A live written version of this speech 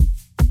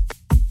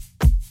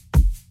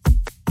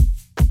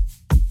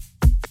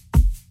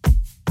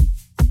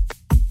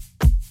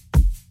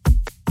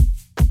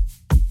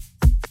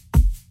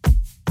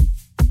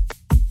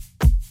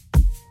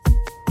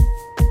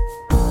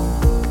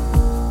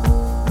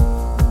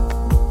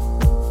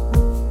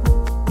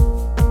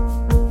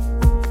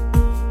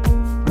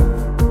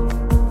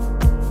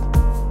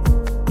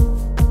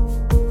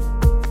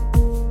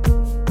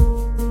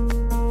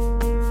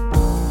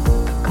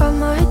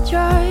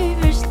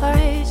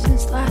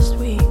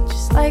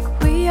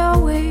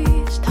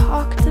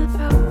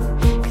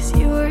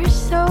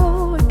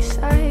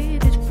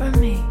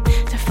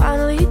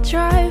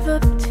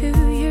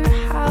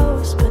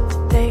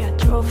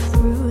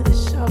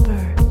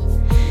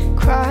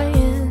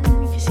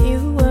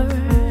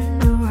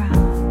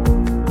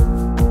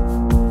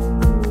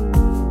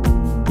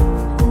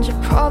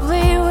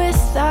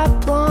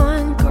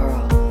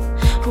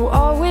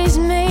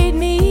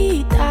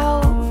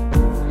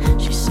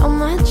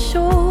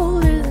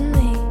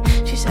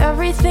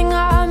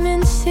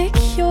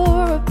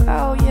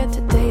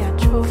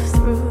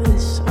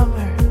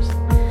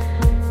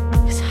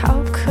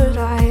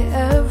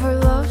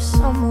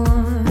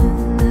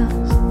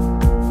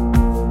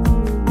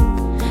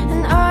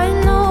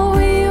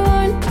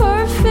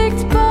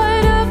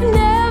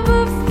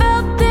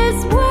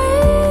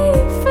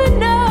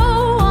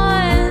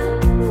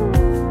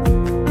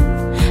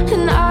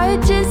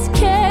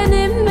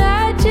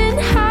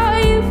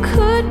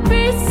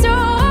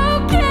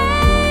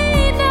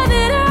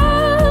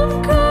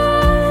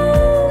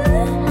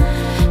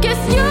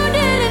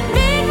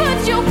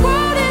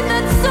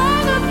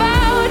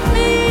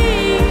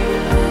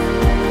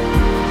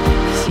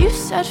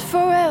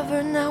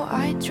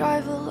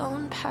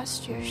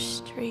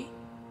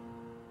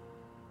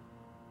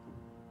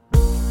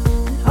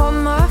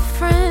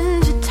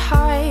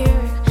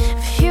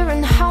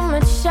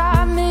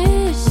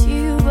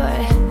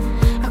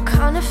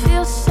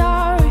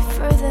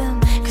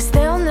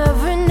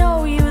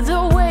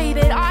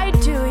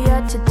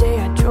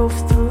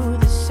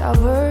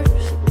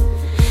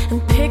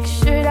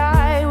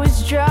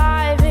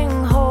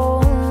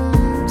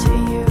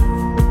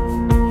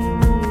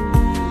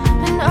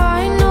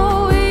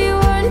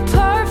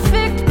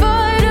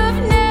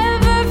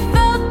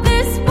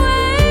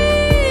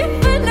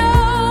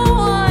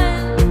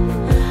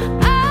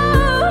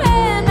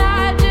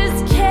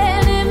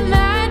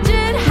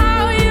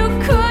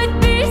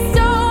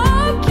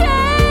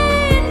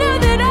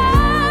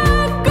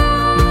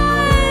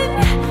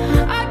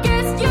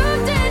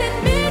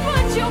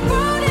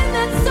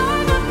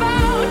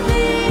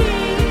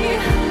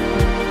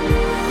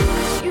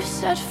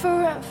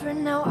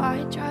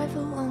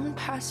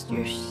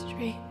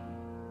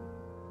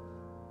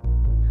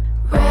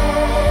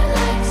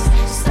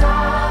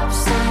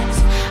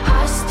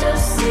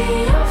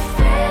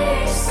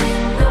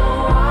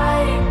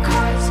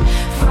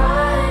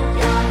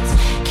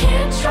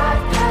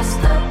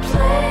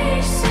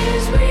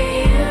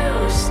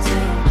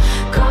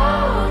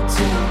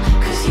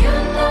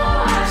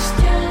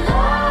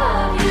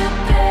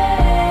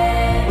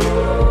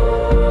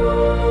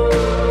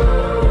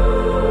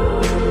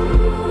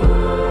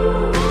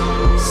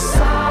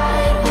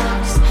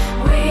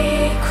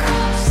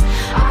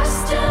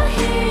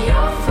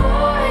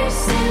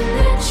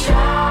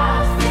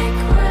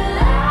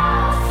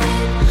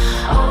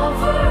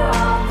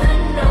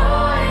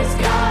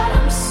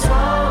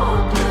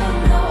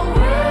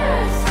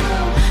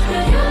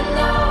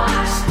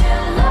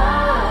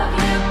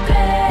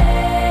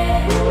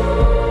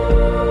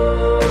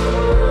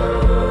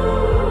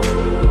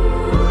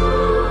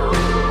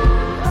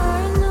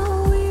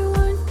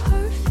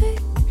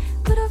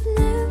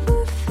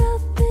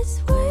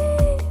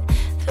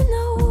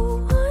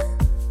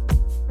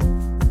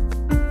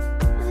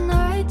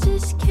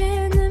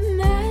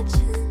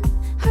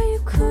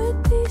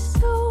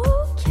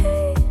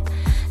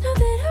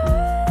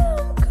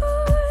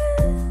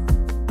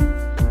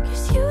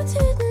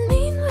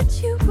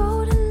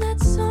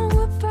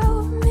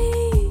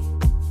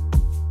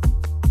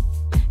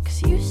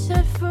You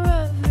said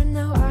forever,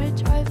 now I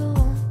drive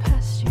alone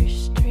past your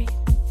street.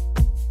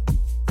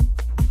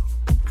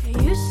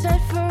 You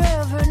said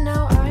forever,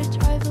 now I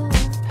drive alone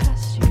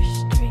past your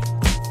street.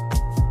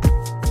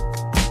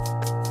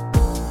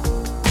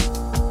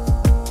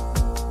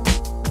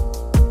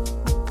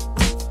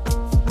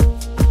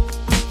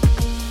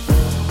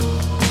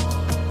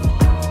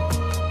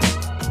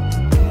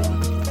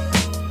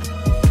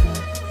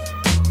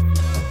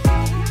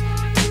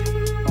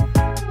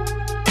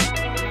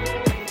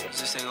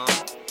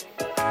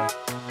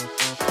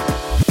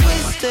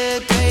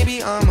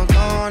 I'm a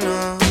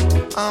goner,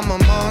 I'm a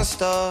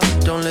monster.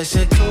 Don't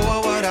listen to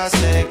what I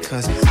say,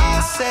 cause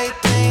I say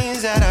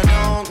things that I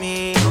don't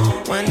mean.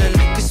 When the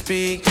liquor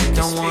speak,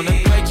 don't wanna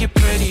break your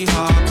pretty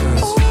heart,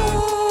 cause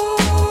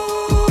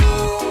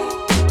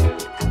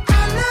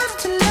I love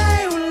to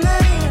lay when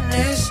laying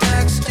this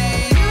next to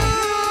you.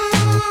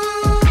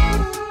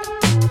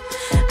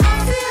 I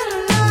feel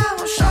alive,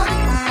 I'm shawty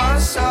on my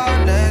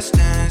side, let's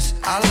dance.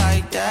 I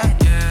like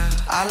that, yeah,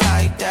 I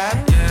like that,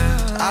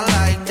 yeah, I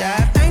like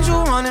that.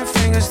 Running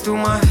fingers through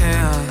my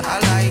hair. I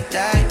like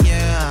that,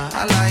 yeah.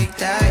 I like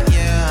that,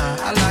 yeah.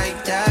 I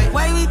like that.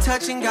 Way we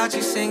touching got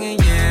you singing,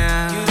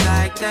 yeah. You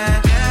like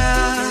that,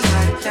 yeah. You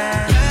like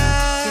that,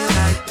 yeah. You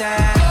like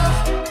that.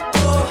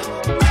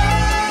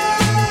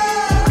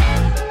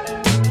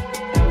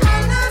 I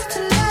love to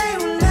lay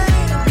when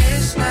laying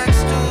this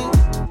next to.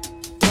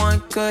 One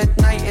good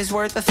night is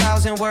worth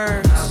 1,000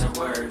 words.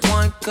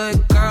 One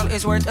good girl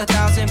is worth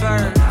 1,000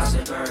 birds.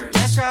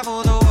 Let's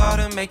travel the world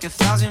and make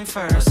 1,000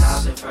 firsts.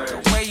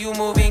 The way you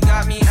moving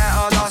got me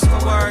at a loss for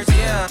words,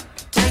 yeah.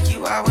 Take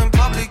you out in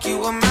public,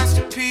 you a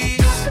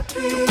masterpiece.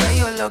 The way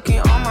you're looking,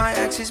 all my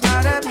exes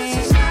mad at me.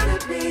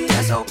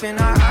 Let's open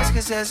our eyes,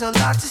 cause there's a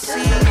lot to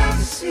see.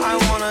 I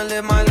wanna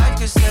live my life,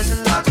 cause there's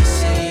a lot to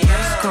see.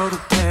 Let's go to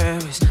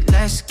Paris,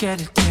 let's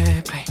get it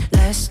there, babe.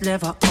 Let's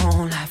live our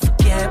own life,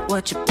 forget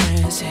what your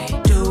friends say.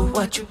 Do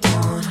what you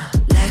wanna,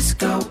 let's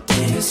go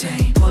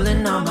insane.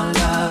 Pulling on my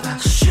love, I'll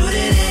shoot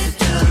it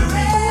into the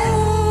rain.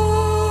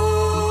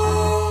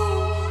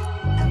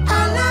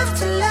 I love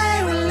to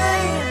lay when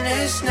laying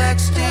this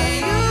next to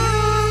you.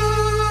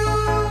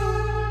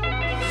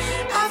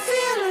 I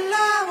feel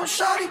alive, I'm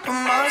shawty by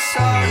my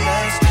side,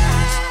 let's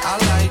dance. I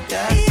like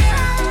that,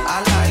 I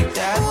like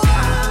that,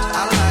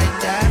 I like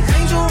that.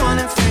 Angel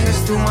running fingers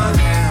through my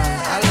hair.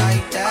 I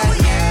like that,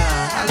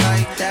 yeah, I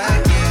like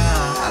that,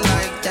 yeah, I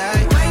like that.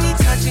 Way we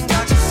touching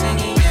got you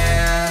singing,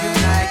 yeah. You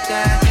like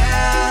that,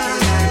 yeah, you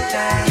like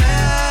that,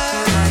 yeah,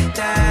 you like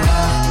that.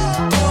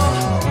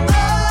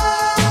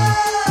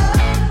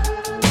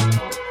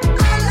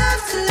 I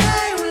love to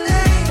lay when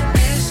laying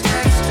this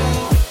next to.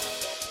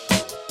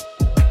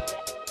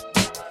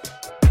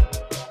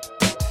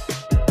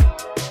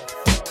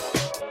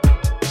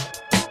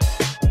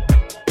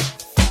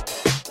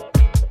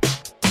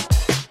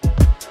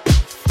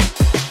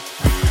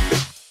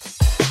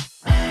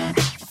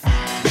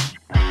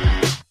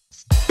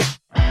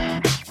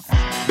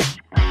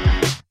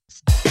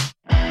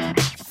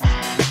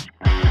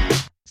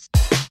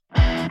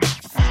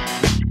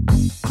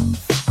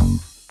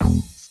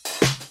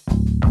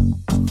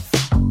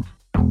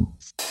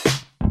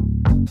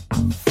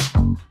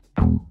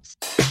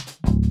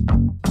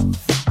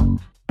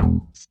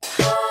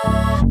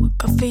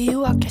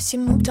 You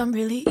moved on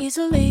really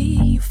easily.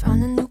 You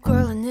found a new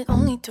girl and it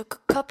only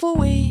took a couple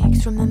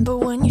weeks. Remember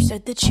when you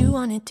said that you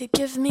wanted to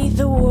give me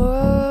the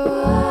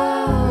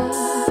world?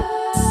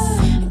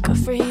 And good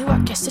for you, I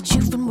guess that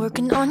you've been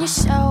working on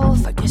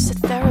yourself. I guess the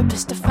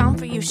therapist I found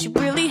for you, she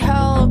really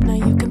helped. Now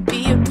you can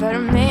be a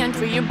better man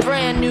for your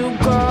brand new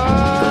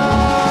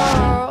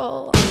girl.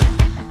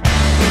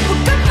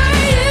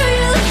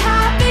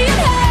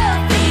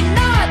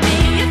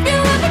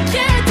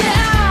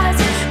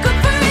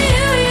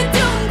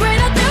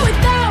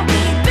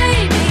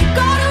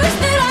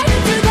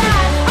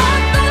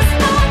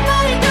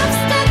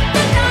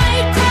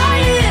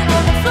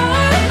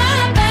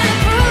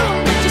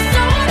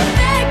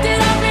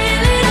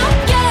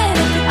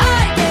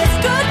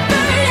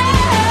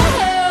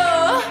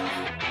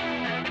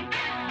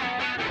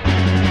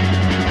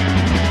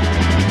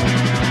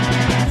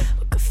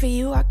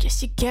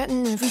 You're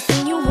getting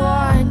everything you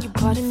want. You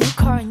bought a new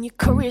car and your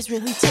career's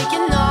really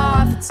taking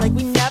off. It's like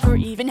we never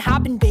even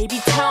happened, baby.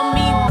 Tell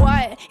me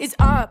what is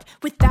up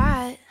with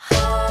that.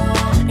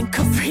 And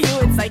good for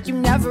you, it's like you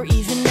never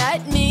even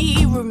met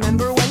me.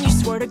 Remember when you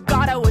swore to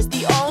God I was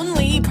the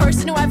only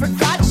person who ever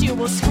got you?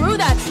 Well, screw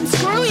that and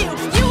screw you.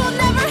 You will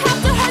never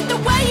have to hurt the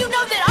way you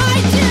know that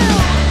I do.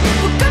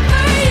 Well, good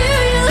for you,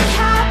 you look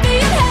happy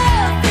and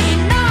healthy.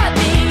 Not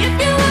me, if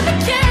you ever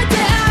cared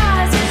to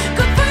ask.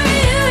 Good for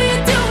you,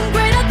 you're doing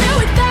great out there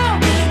without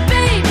me,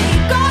 baby.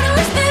 God, I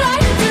wish that I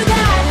could do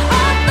that.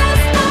 I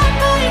lost my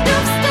mind,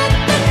 I've spent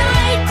the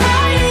night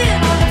crying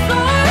on the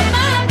floor of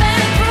my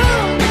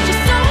bedroom. But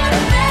you're so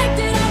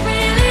unaffected, I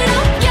really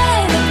don't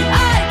get it.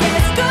 I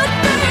guess good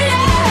for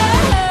you.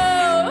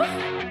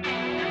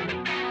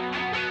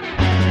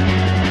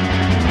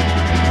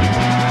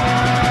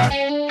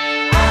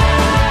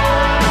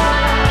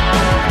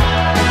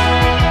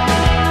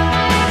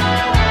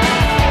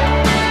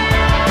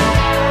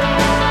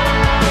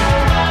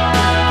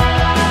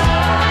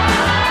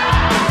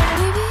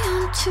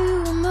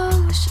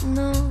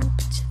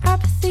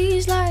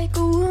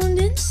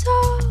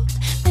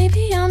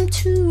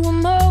 too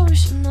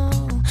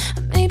emotional.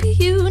 Maybe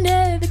you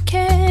never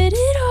cared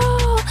at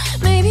all.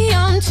 Maybe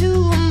I'm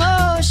too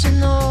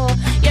emotional.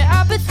 Your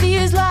apathy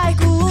is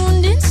like a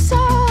wounded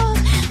soul.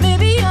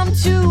 Maybe I'm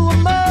too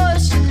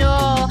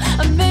emotional.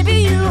 Or maybe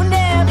you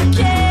never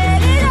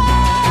cared at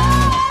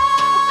all.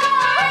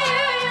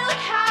 You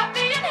look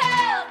happy and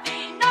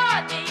healthy.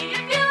 Not me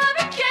if you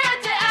ever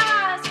cared to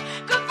ask.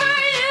 Good for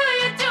you,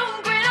 you're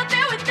doing great out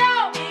there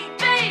without me,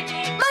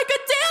 baby. Like a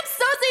damn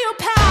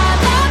sociopath.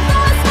 I've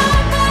lost my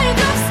mind.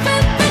 I've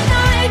spent the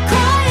night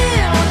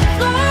crying on the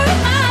floor of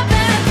my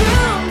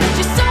bedroom. But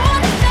you're so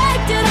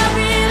unaffected, I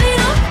really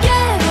don't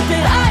get it.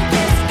 But I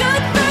guess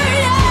good for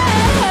you.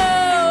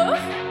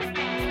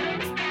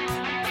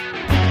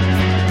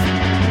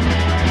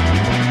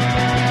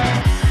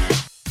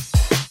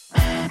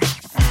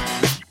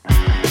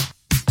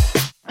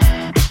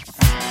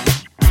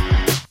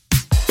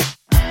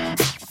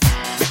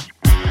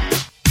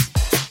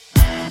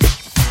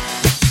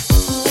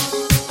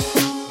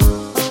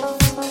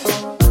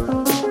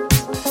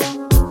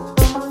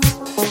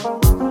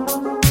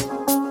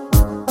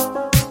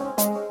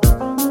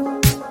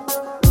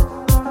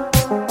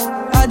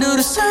 I do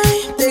the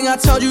same thing I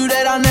told you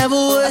that I never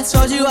would. I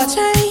told you I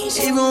changed,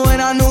 even when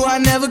I knew I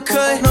never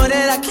could. Know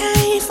that I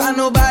can't find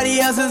nobody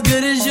else as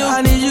good as you.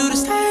 I need you to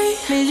stay,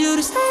 need you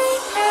to stay.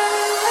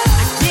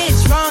 I get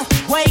drunk,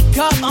 wake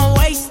up, I'm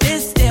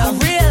wasted still. I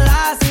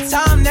realize the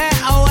time that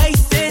I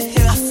wasted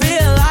here. I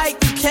feel like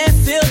you can't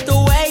feel the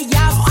way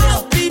I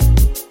feel.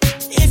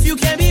 If you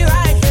can't be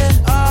right here.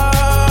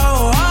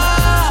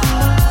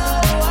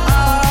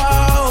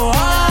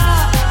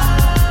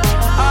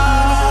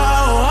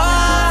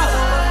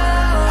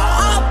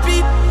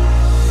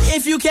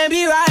 If you can't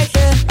be right,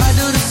 yeah. I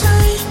do the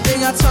same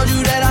thing I told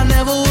you that I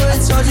never would. I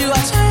told you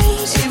I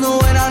changed, even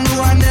when I knew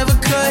I never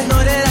could.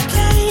 Know that I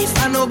can't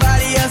find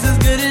nobody else as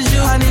good as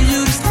you. I need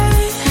you to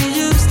stay, need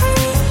you to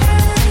stay.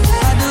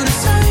 I do the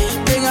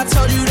same thing I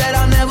told you that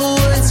I never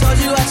would. I told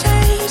you I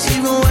changed,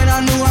 even when I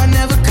knew I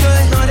never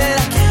could. Know that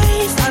I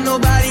can't find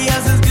nobody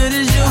else as good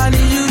as you. I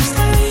need you to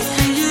stay,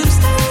 need you to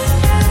stay.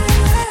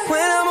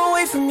 When I'm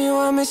away from you,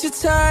 I miss your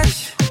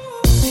touch.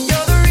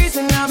 You're the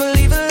reason I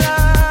believe in love.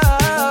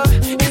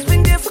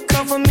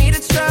 For me to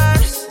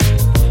trust,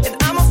 and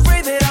I'm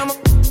afraid that I'ma f***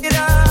 it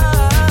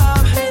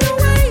up. Ain't no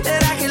way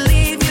that I can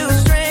leave you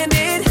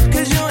stranded,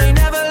 'cause you ain't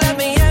never left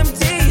me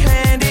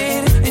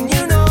empty-handed. And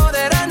you know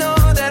that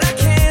I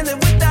can't live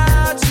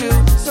without you.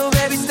 So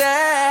baby,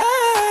 stay.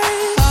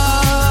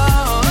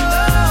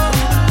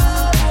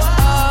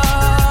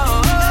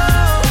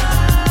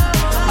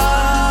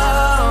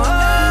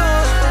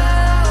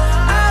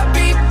 I'll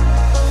be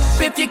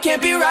if you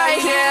can't be right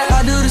here.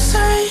 I do the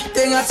same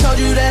thing I told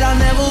you that I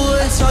never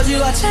would. I told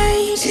you I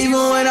changed,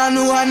 even when I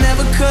knew I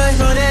never could.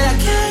 Know that I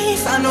can't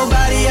find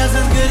nobody else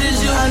as good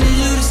as you. I need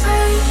you to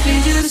stay,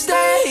 need you to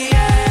stay,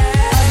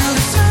 yeah. I do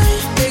the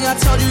same thing I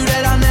told you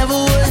that I never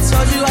would. I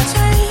told you I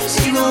changed,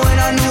 even when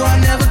I knew I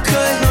never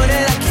could. Know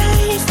that I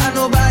can't find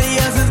nobody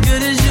else as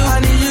good as you. I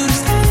need you to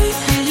stay,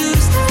 need you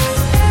to stay.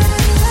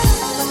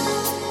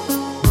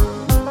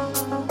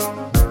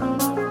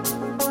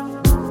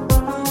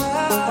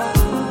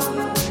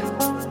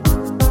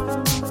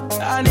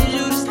 I need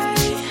you to stay,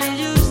 need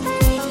you to stay.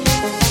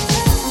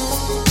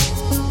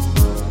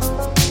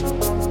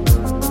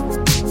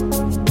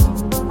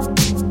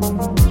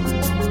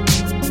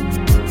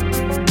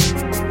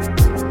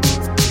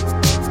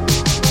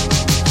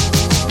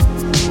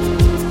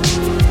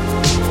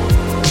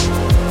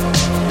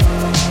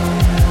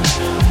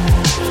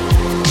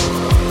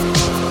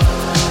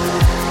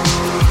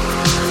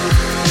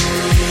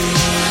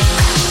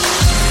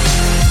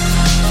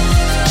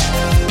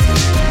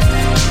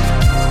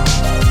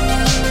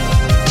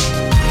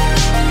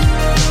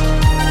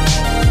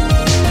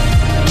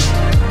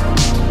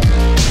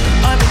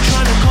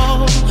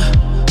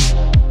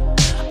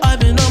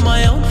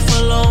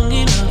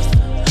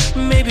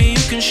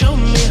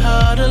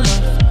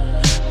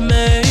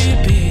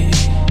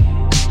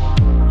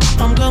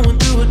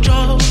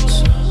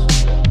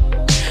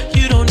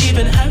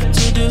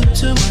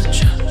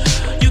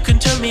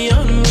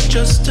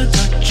 Just a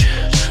touch,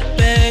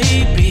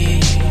 baby.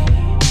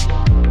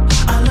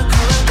 I look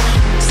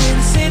around,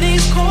 since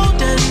city's cold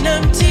and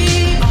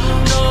empty,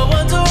 no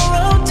one's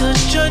around to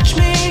judge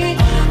me.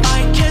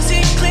 I can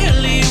see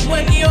clearly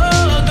when you're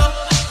gone.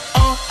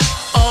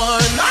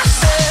 And I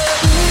said,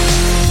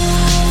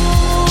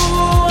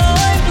 ooh,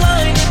 I'm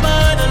blinded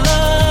by the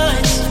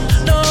lights.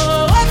 No,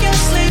 I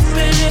can't sleep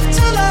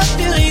until I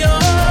feel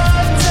your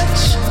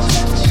touch.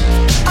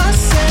 I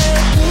said,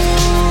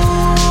 ooh,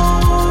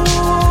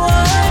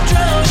 I'm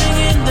drowning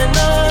in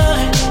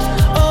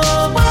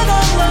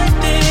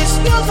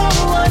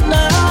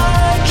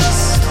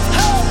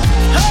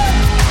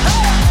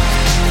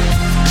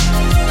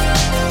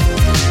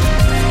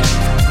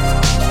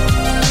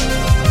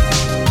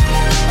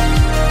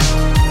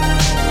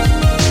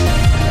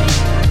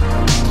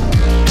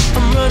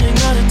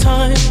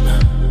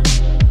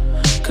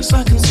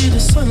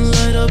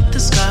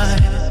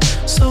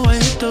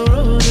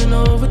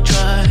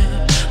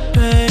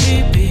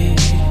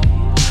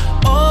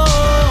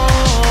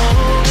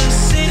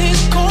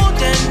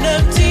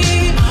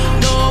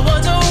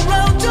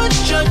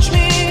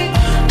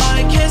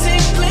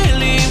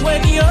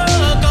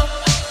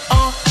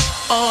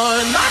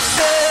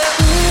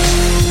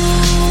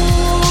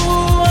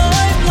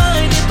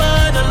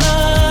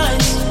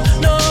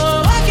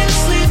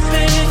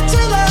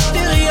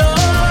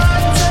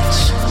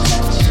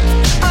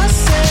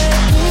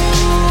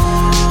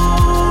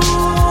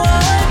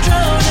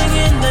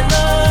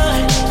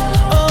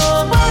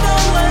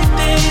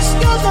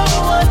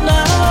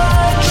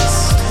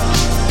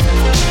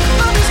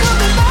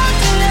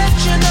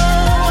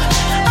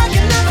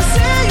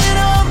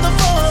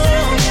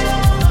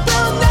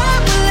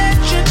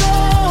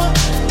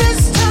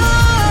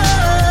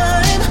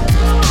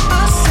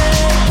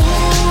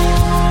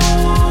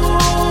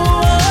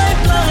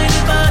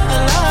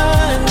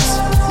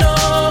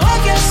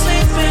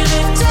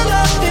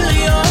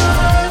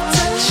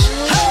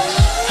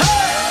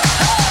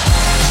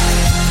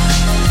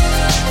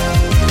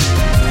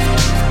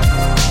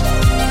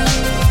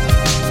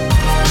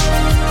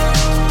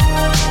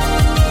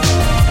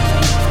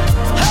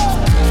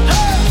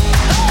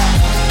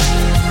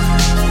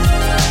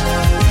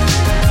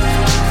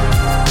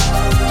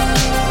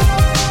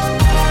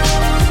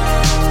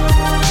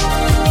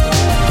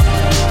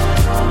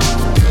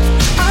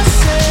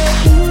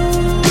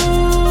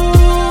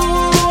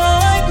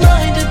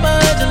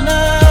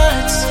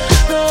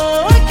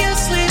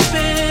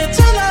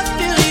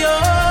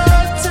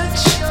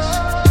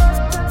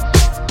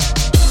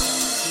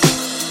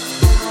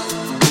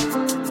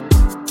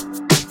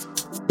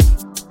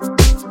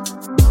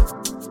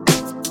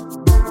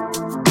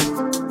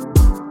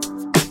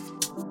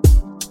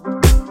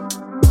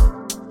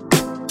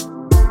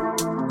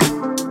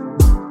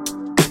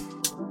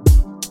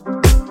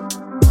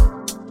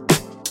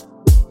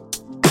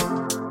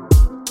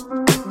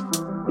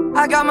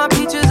I got my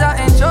peaches out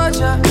in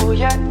Georgia. Oh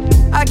yeah.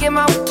 I get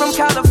my from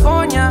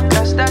California.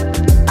 That's that.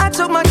 I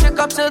took my chick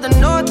up to the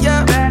north,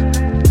 yeah.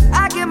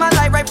 I get my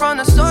light right from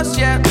the source,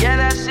 yeah. Yeah,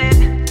 that's it.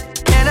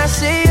 And I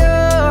see you,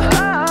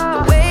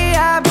 the way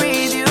I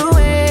breathe you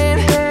in.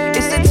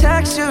 It's the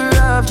texture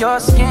of your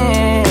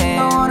skin.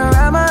 I wanna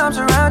wrap my arms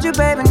around you,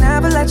 baby,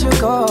 never let you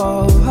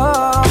go.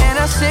 And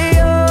I see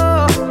you,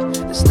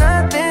 there's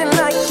nothing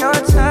like your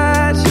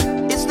touch.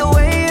 It's the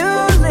way you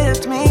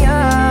lift me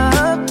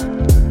up,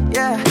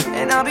 yeah.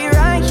 And I'll be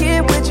right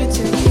here with you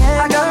till the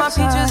end. I got my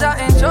peaches out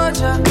in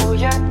Georgia, oh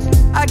yeah.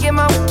 I get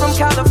my from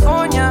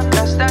California,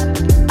 that's that.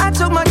 I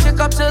took my chick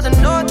up to the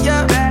north,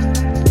 yeah.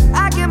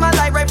 I get my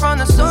light right from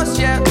the source,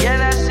 yeah. Yeah,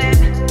 that's it.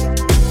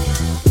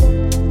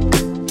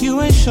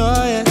 You ain't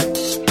sure yet,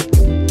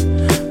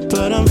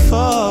 but I'm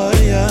for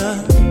ya.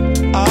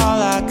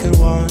 All I could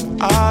want,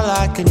 all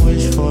I could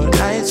wish for.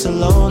 Nights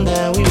alone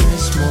that we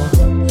miss more,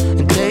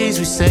 and days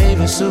we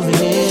save as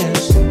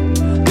souvenirs.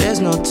 There's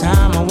no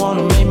time, I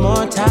wanna make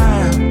more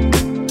time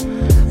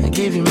and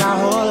give you my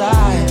whole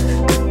life.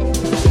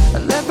 I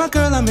left my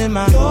girl, I'm in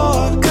my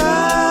Yorker.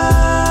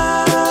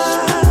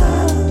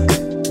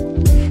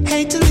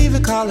 Hate to leave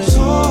it, call it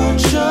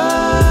torture.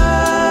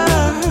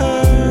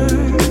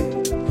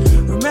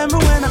 Remember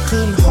when I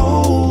couldn't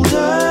hold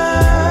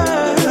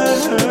her?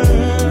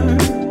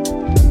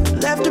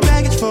 Left the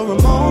baggage for a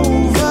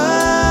mover.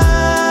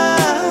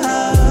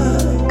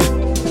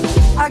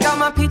 I got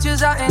my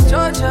peaches out in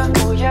Georgia,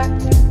 oh yeah.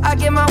 I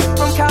get my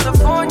from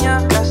California,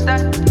 that's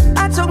that.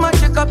 I took my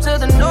chick up to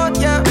the north,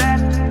 yeah.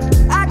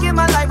 I get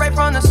my light right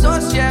from the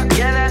source, yeah.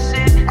 Yeah, that's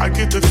it. I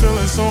get the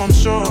feeling, so I'm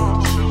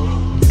sure.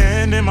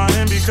 Hand in my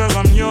hand because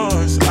I'm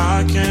yours.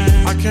 I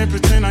can't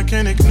pretend, I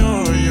can't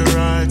ignore you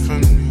right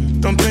from me.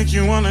 Don't think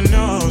you wanna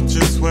know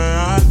just where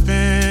I've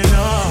been.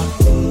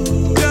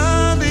 Oh,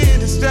 don't be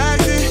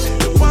distracted.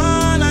 The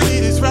one I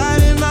need is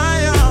right in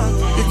my arms.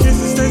 Your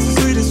kisses taste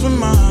the sweetest with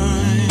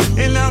mine,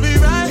 and I'll be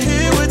right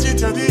here with you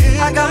till the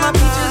end. I got my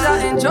peaches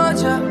out in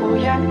Georgia, oh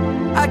yeah.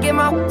 I get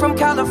my from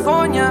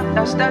California,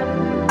 that's that.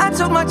 I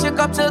took my chick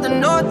up to the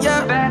north,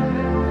 yeah.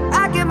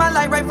 I get my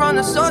light right from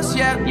the source,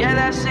 yeah. Yeah,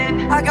 that's it.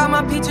 I got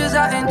my peaches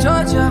out in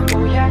Georgia,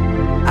 oh yeah.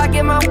 I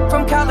get my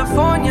from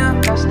California,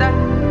 that's that.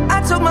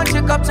 I took my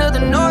chick up to the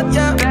north,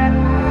 yeah.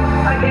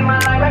 I get my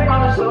light right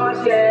from the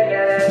source,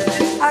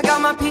 yeah. I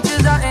got my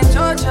peaches out in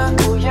Georgia,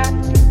 oh yeah.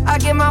 I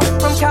get my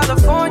from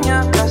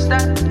California, that's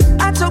that.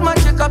 I took my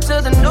chick up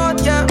to the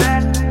north, yeah.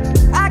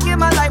 I get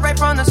my light right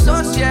from the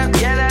source, yeah.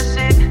 Yeah, that's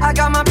it. I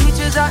got my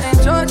peaches out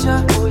in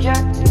Georgia, oh yeah.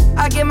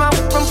 I get my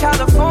from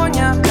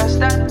California, that's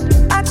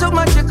that. I took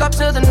my chick up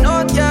to the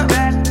north, yeah.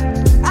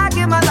 I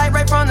get my light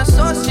right from the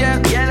source,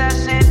 yeah. Yeah,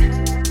 that's it.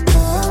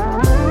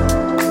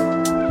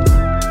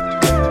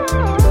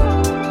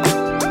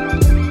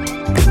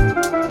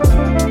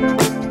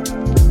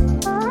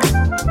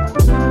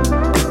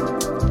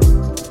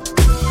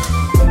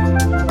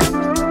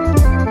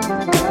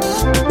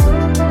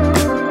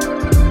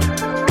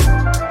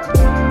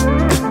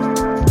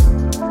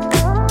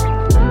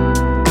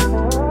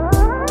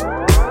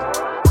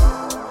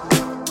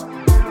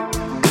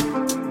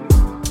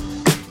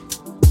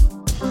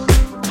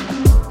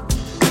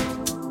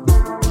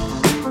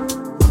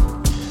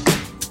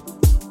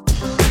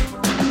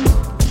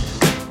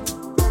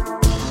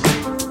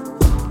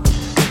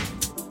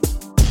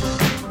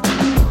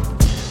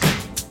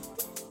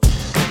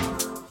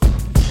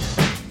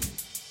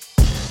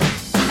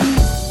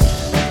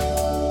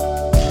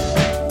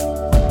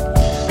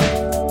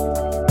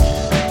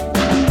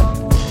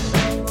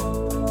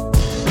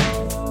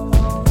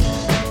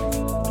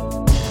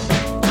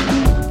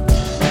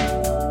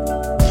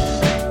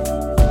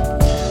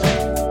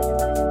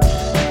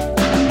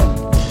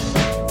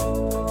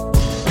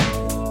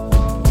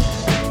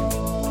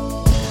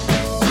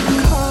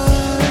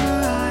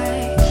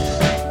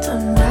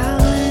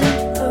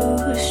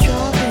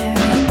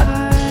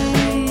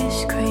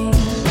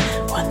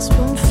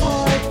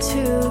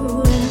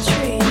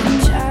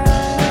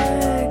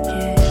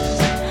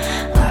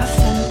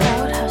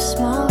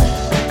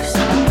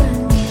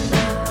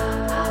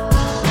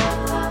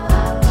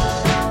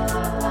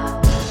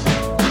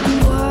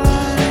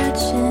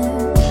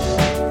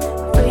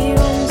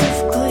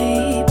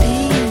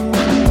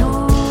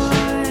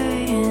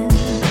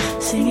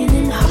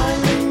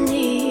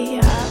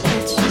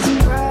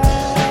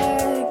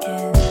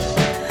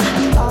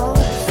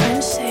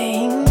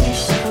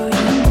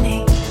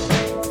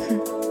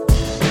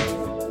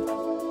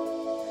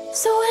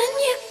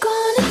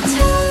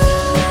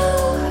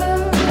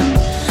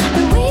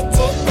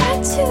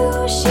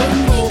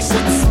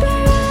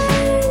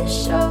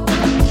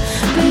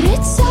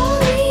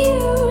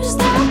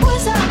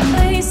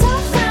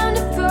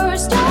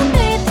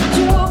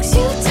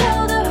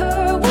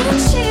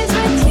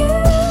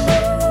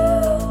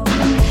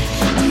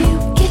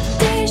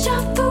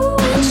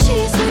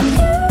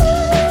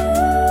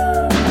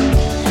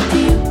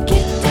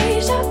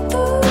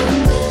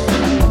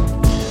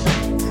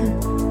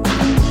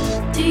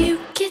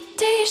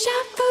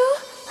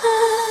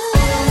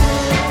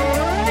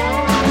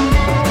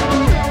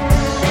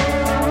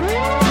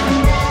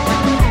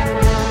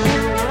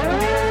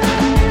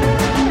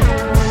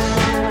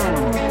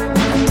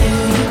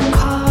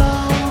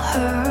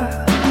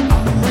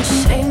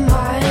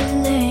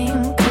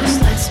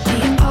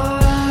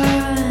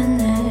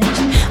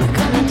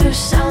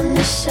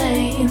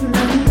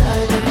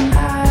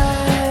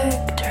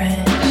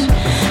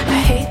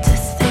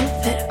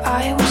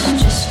 I was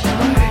just your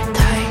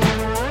type.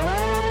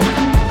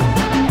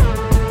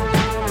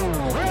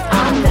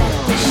 I bet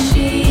that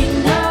she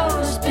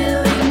knows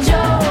Billy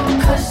Joe,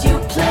 'cause you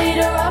played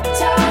her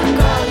uptown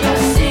girl.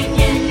 You're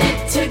singing it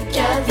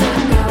together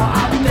now.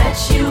 I bet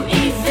you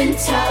even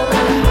tell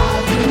her how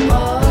you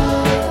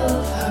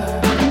love her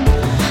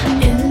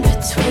in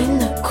between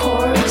the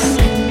chorus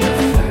and the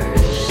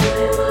verse.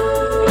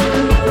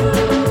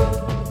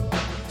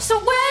 So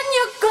when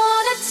you're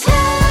gonna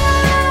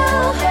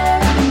tell her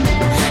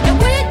that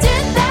we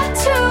did that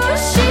too?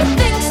 She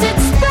thinks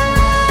it's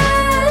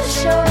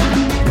special,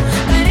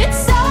 but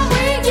it's all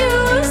we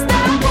used.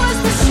 That was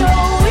the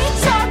show we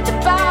talked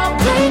about.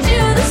 Played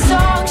you the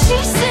song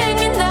she's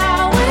singing now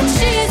when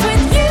she's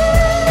with you.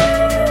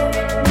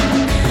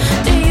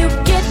 Do you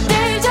get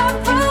deja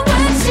vu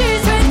when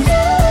she's with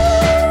you?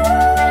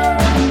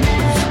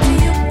 Do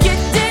you get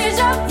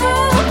deja vu?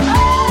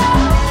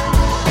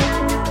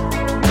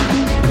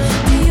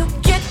 Do you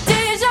get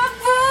deja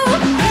vu?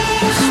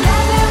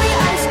 Strawberry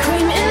ice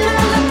cream in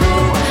Malibu.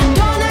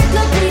 Don't act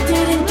like we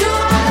didn't do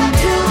all that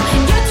too.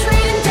 You're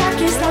trading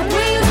jackets like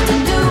we used to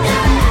do.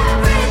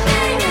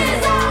 Everything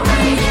is all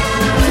we do.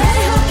 Play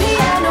her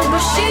piano,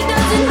 but she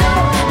doesn't know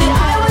that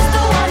I was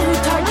the one who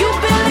taught you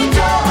Billy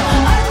Joe.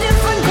 A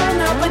different girl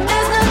now, but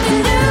there's nothing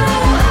new.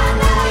 I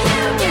know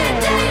you get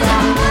deja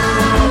vu.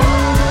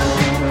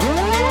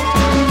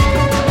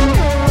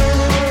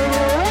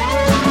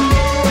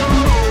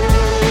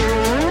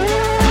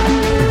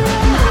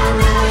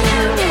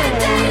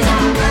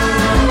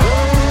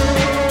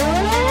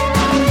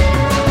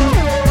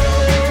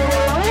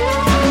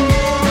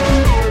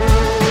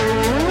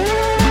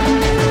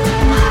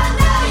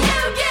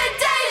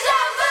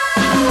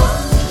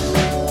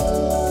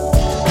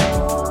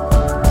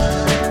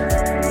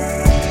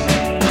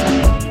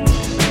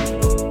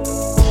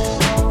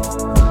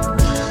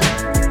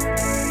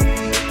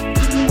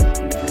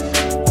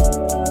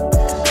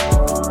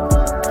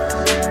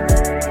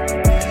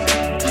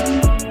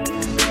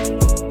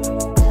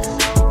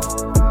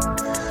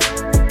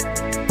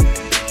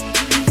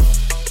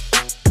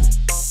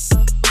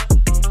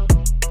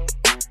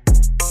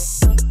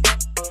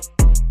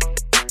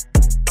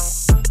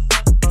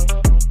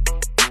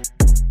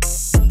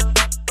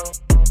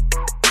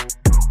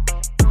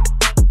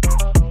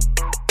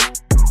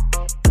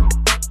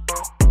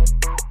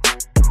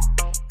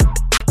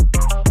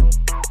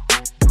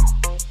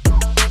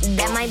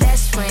 That my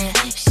best friend,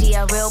 she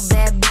a real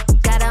bad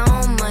got her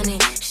own money.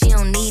 She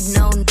don't need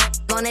no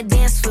on the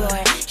dance floor.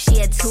 She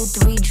had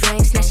 2-3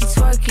 drinks, now she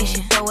twerking.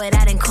 She throw it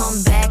out and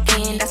come back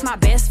in. That's my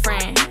best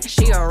friend.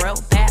 She a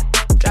real bad,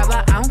 drive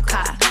her own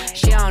car.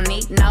 She don't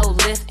need no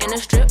lift in a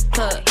strip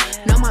club.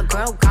 No, my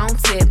girl gon'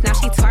 tip. Now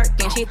she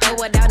twerking, she throw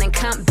it out and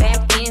come back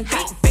in.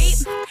 Beep, beep.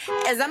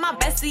 Is that my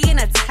bestie in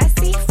a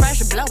tessie?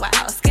 Fresh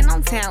blowout, skin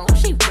on town,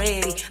 she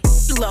ready.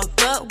 Look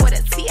good with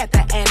a T at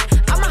the end.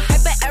 I'm a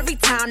hyper every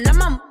time, now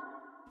my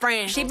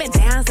friend. She been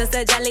down since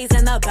the jellies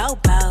and the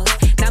bobos.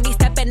 Now me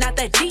stepping out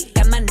the Jeep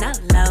and my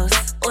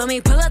nullos. When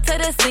we pull up to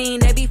the scene,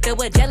 they be filled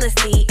with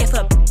jealousy. If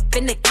a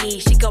finicky,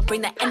 she gon'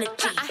 bring the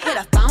energy. I hit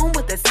a phone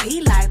with the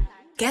T like,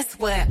 guess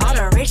what? All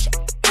the rich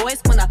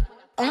boys wanna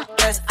on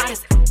us. I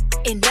just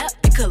end up,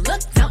 you could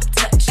look, don't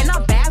touch. And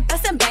I'm back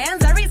bustin'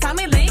 bands every time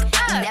we link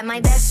up. That my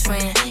best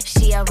friend,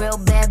 she a real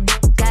bad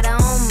got her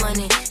own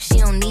money. She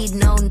don't need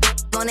no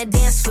on the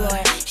dance floor.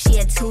 She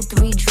had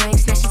 2-3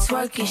 drinks, now she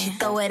twerking. She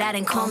throw it out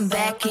and come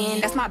back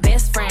in. That's my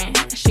best friend.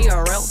 She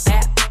a real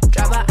bad,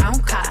 drive her own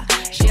car.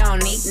 She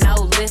don't need no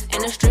lift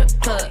in a strip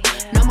club.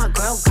 No, my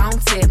girl gon'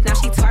 tip. Now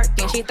she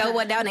twerking, she throw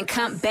it out and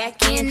come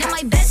back in. That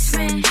my best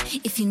friend,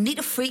 if you need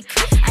a freak,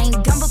 I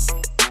ain't dumb but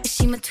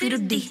she my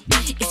Tweedledee.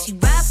 If she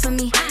ride for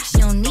me, she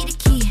don't need a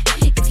key.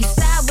 If you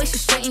sideways, she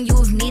straighten you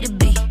with me to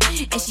be.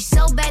 And she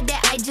so bad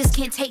that I just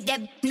can't take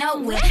that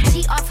nowhere.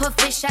 She off her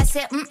fish, I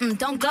said,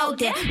 don't go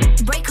there.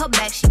 Break her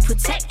back, she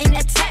protect and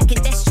attack.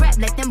 Get that strap,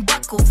 let them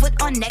buckle.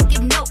 Foot on neck,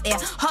 give no air.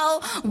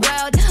 Whole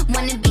world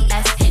wanna be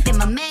us. Then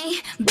my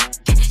main,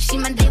 she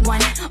my day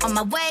one. On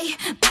my way,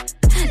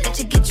 let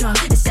you get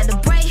drunk and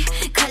celebrate.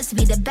 Cause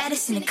we the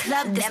baddest in the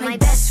club, that's my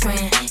best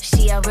friend.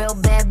 She a real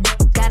bad,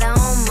 got her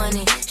own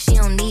money. She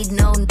don't need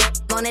no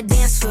on the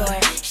dance floor.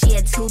 She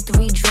had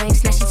 2-3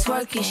 drinks, now she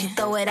twerking. She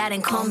throw it out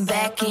and come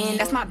back in.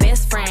 That's my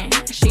best friend.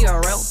 She a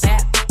real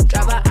bad,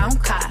 drive her own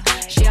car.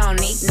 She don't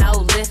need no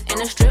lift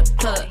in a strip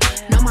club.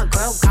 No, my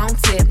girl gon'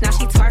 tip. Now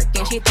she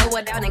twerking, she throw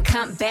it out and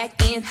come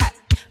back in. Hot.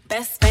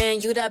 Best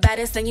friend, you the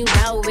baddest and you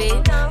know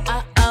it.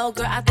 Uh-oh,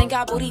 girl, I think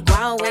our booty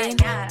growing.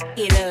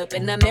 Get up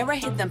in the mirror,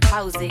 hit them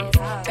poses.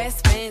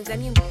 Best friends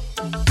and you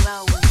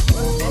glowing.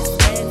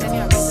 Best friends and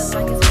your wrist is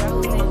like it's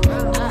frozen.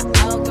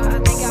 Uh-oh, girl, I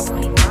think our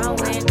booty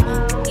growing.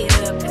 Get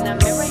up in the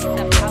mirror, hit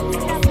them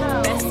poses.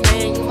 Best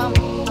friend, you my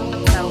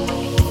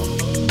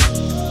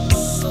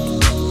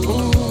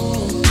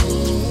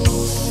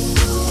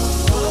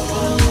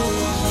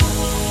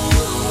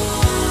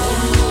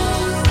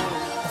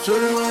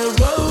Shorty wanna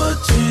roll with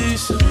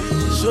cheese.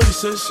 Shorty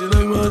said she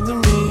like my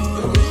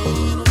demeanor,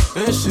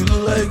 and she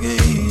look like a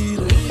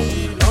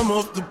eater. I'm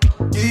off the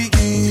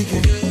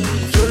geeky.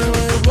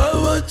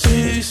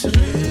 Teresa.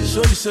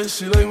 Shorty said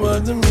she like my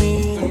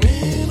demeanor,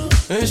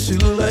 and she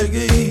look like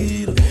a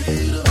eater.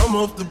 I'm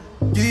off the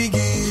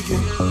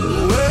geeking.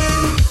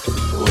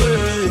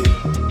 Wait,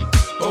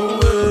 oh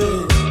wait.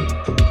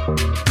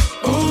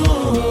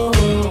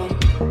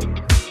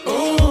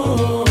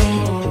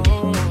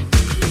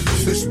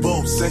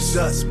 Fishbowl, set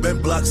shots,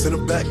 bent blocks in the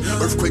back,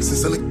 earthquakes and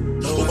selling.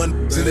 All my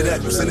n***s into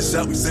that, you send a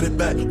shot, we send it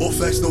back. All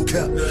facts, no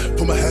cap.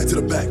 Put my hat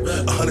to the back,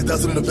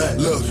 100,000 in the back.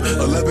 Look,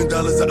 $11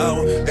 an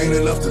hour ain't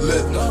enough to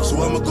live.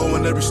 So I'ma go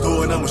in every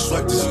store and I'ma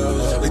strike the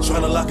shit. They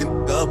tryna lock it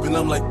up and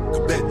I'm like, a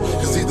bet.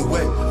 Cause either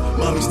way,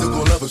 mommy still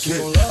gon' love a kid.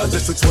 I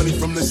just took 20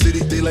 from the city,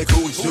 they like,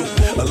 who is you?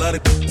 A lot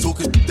of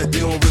talking that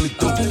they don't really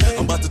do.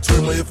 I'm about to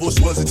turn my Air Force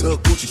Ones into a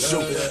Gucci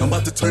shoe. I'm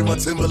about to turn my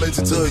Timberlands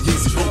into a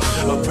Yeezy boot.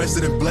 I'm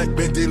president black,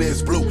 bandana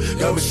is blue.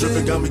 Got me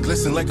stripping, got me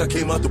glistening like I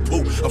came out the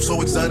pool. I'm so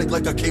exotic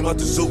like I came out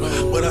the zoo.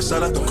 But I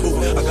shot out the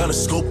coupe. I got a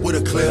scope with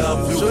a clear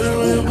out view. Shorty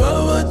ran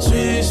by my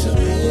cheese.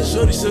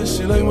 Shorty said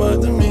she like my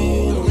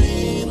demeanor,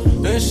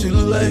 and she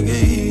look like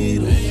a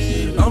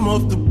eater. I'm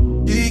off the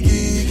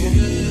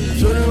geeking.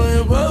 Shorty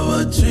ran by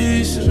my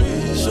cheese.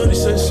 Shorty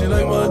said she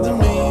like my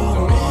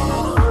demeanor,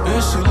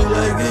 and she look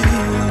like a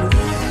eater.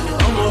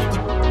 I'm off the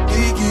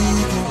geeking.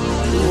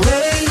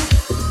 Wait.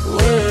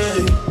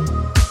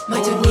 My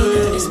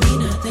demeanor is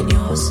meaner than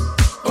yours.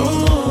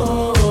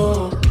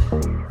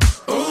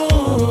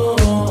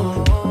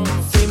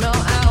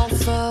 Female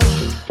alpha,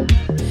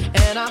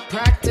 and I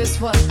practice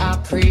what I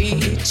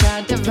preach.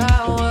 I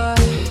devour.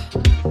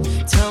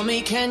 Tell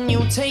me, can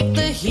you take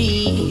the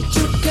heat?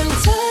 You can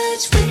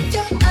touch with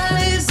your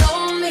eyes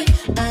on me.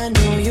 I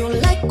know you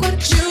like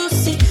what you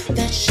see.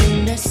 That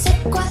je ne sais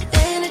quoi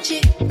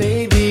energy.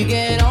 Baby,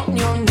 get on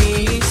your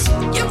knees.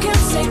 You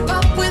can't say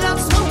pop without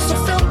smoke, so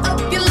fill up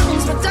your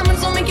lungs. My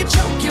diamonds will make you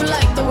choke. You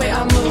like the way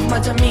I move. My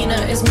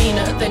demeanor is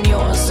meaner than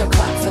yours, so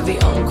clap for the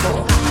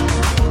encore.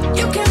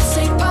 You can't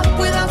say pop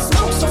without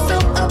smoke, so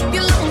fill up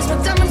your lungs. My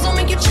diamonds will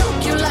make you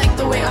choke. You like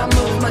the way I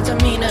move. My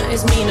demeanor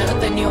is meaner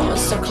than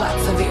yours, so clap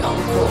for the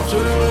encore.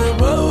 Shorty ran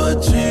by my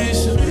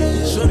cheese.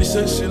 Shorty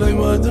said she like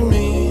my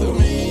demeanor,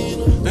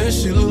 and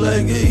she look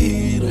like a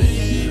eater.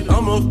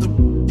 I'm off the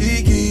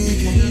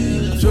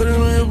geeking. Shorty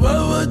ran by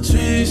my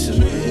cheese.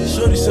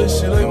 Shorty said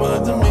she like my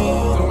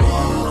demeanor,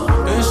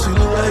 and she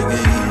look like a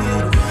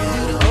eater.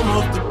 I'm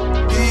off the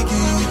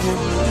geeking.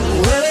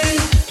 Wait.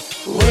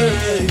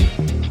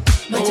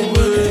 My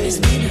demeanor is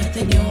meaner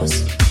than yours.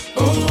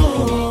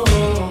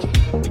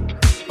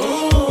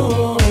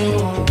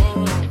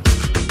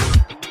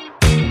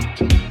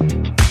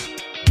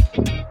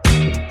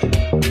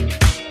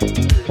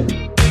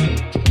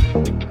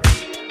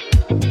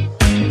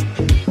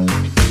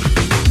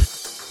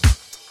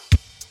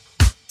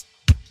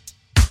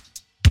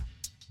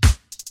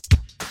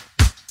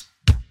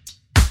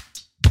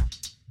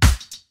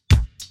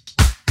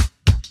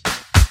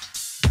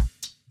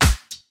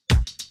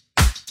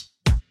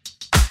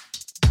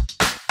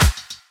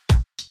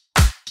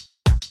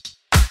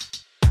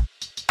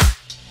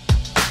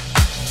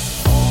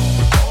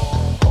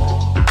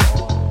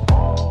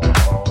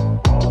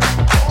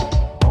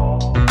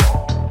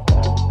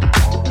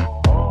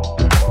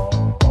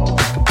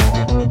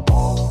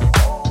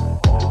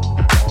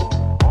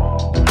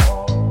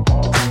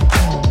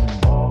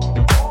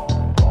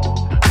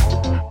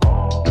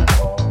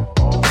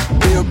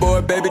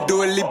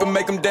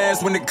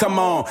 When it come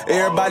on,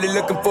 everybody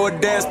looking for a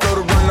dance floor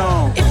to run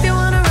on. If you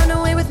wanna run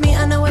away with me,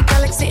 I know a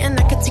galaxy and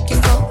I can take you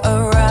for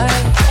a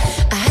ride.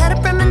 I had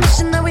a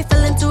premonition that we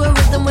fell into a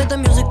rhythm where the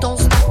music don't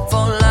stop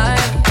for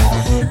life.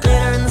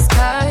 Glitter in the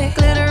sky,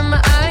 glitter in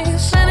my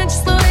eyes, shining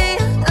just the way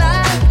I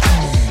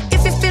like.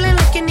 If you're feeling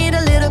like you need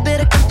a little bit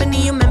of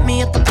company, you met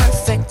me at the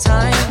perfect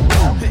time.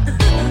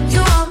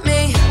 You want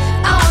me,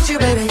 I want you,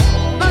 baby.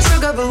 My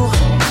sugar boo,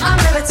 I'm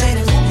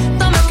levitating.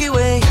 The Milky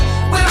Way,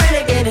 we're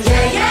renegading.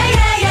 Yeah.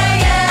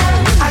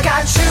 I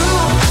got you,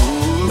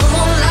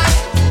 moonlight,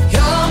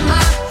 you're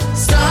my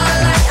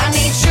starlight. I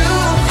need you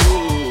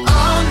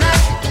all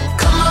night.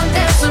 Come on,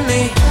 dance with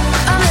me.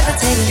 I'm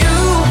levitating. You,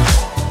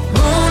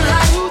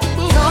 moonlight,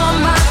 you're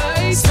my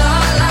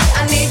starlight.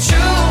 I need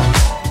you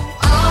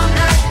all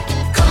night.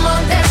 Come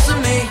on, dance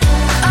with me.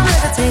 I'm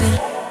levitating.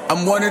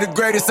 I'm one of the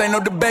greatest, ain't no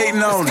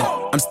debating on it.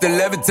 I'm still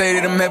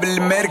levitated, I'm heavily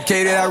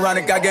medicated.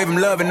 Ironic, I gave him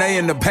love and they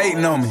end up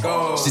hating on me.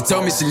 She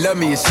told me she loved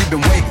me and she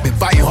been waiting. Been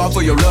fighting hard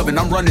for your love and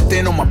I'm running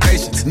thin on my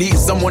patience. Needing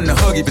someone to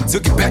hug, even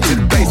took it back to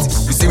the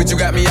basics. You see what you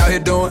got me out here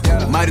doing?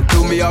 Might have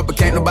threw me off, but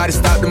can't nobody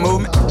stop the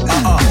movement.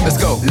 Let's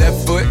go.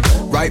 Left foot,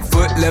 right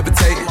foot,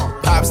 levitating.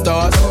 Pop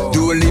stars,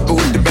 do a leaper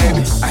with the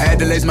baby. I had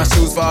to lace my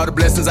shoes for all the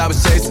blessings I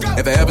was chasing.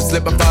 If I ever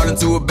slip, I fall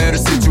into a better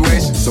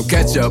situation. So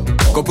catch up,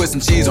 go put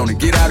some cheese on it,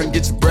 get out and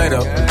get your bread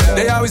up.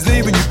 They always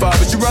leave when you fall,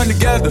 but you run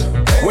together.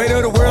 Weight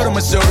of the world on my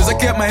shoulders, I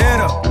kept my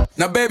head up.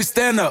 Now baby,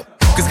 stand up,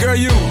 cause girl,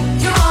 you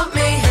want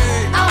me,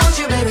 I want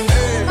you, baby.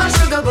 My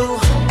sugar boo,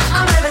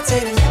 I'm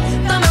levitating.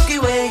 The Milky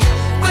Way,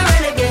 we're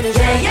renegading.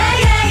 Yeah.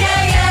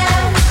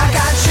 I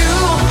got you,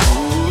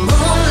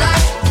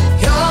 moonlight,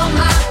 you're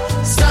my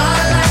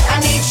starlight. I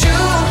need you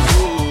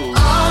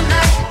all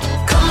night.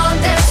 Come on,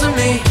 dance with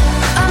me.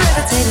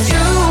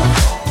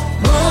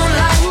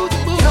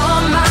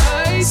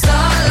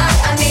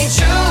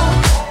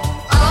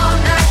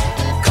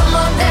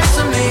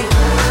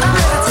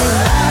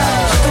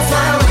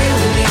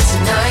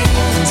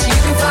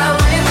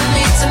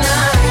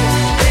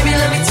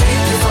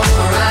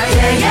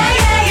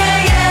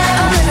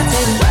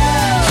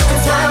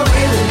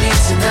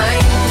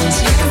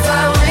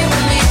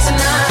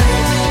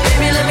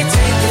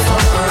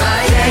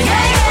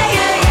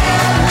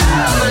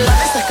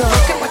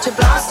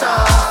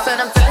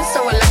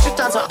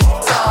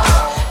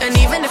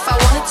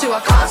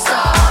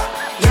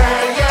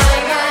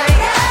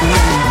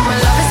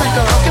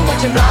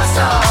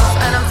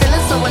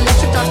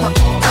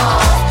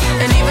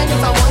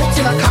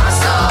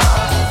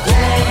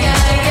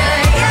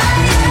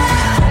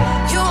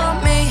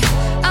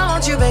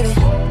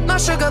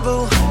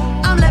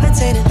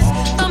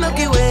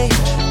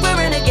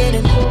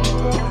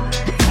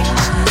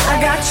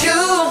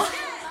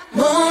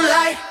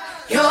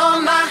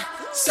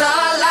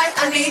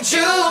 need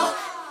you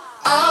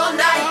all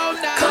night.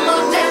 Come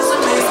on, dance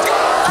with me.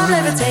 I'm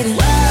levitating. You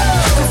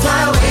can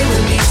fly away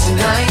with me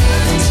tonight.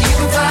 You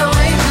can fly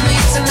away with me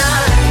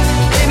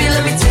tonight. Baby,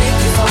 let me take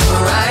you for a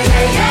ride.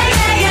 Yeah, yeah,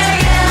 yeah,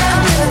 yeah, yeah.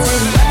 I'm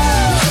levitating.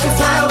 You can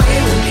fly away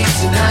with me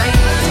tonight.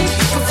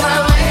 You can fly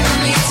away with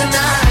me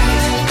tonight.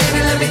 Baby,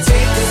 let me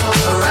take you for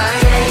a ride.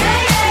 Yeah, yeah,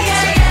 yeah,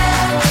 yeah,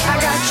 yeah. I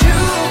got you.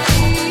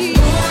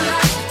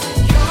 Moonlight,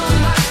 you're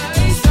my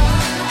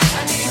starlight.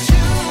 I need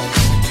you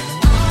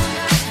all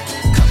night.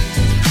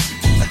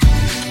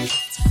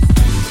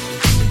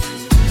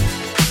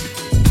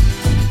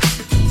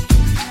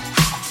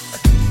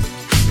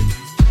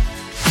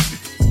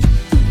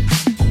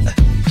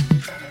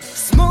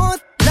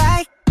 Smooth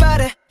like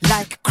butter,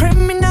 like a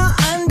criminal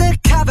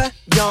undercover.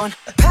 Don't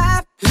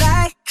pop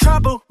like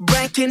trouble,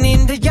 breaking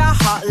into your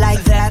heart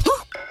like that.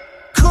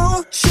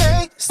 Cool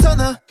shade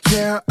stunner,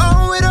 yeah,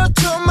 owe it all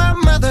to my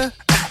mother.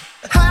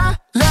 Hot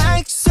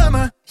like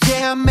summer,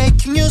 yeah, I'm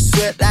making you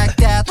sweat like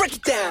that. Break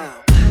it down.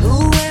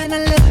 Ooh, when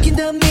I look in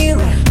the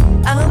mirror,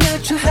 I'm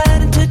not too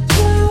hard to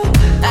do.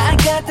 I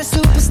got the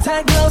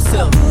superstar glow,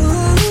 so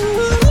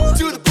ooh,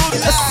 do the booty.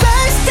 A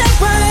side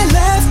step right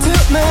left to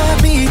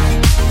my beat.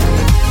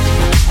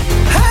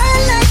 I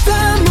like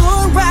the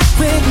moon, rock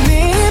with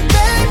me,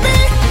 baby.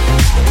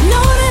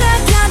 Know that I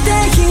got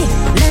that heat.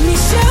 Let me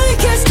show you,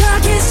 'cause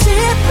talk is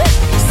cheap.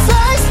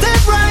 Side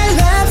step right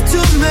left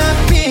to my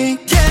beat.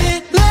 Get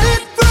it, let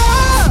it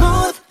roll.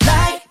 Smooth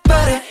like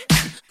butter,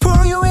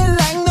 pour you in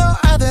like no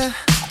other.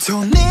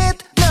 Don't need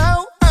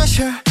no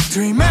usher to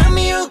remind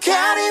me you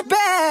got it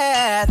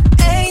bad.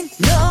 Ain't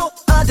no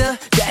other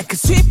that could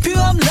sweep you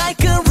up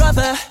like a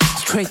rubber.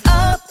 Straight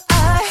up,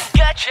 I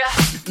gotcha,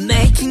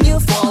 making you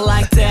fall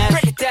like that.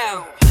 Break it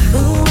down.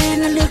 Ooh,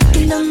 when I look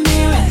in the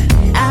mirror,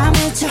 I'm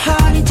at your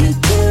heart and you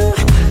too.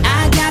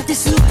 I got the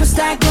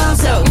superstar glow,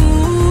 so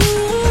ooh,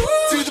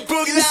 do the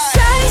boogie line.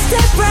 Side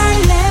step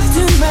right left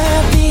to my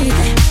beat.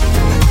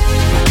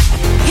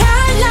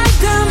 I like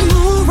the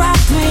moon,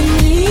 rock with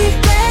me,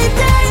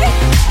 baby.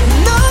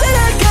 Know that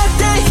I got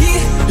that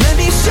heat. Let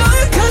me show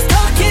you, 'cause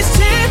talk is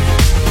cheap.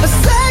 A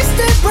side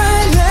step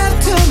right left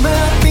to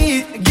my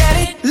beat. Get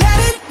it, let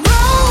it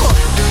roll.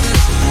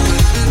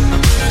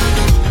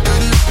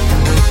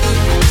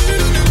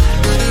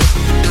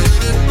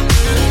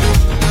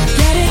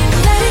 Get it,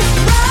 let it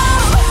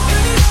roll.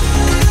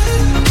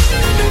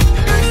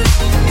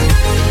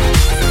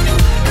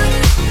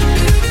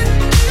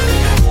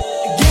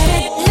 Get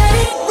it, let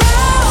it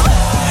roll.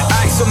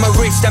 Eyes on my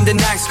wrist, I'm the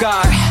nice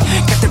guy.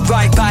 Got the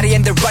right body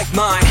and the right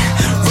mind.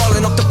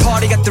 Rolling up the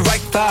party, got the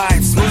right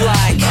vibes. Move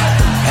like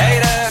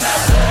haters.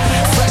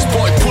 Fresh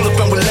boy, pull up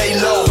and we lay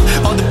low.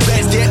 All the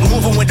players get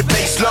moving when the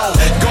bass low.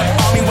 Got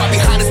the army right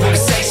behind us when we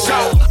say so.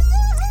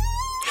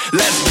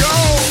 Let's go.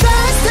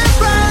 Side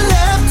step right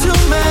left to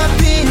my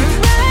beat.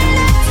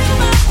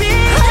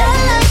 I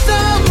like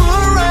the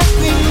moon, rock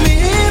with me,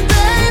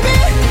 baby.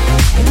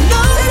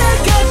 Know that I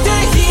got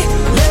that heat.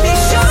 Let me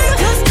show you,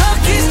 'cause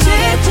talk is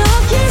cheap.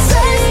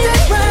 Side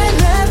step right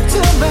left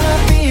to my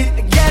beat.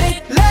 Get it,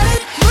 let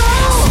it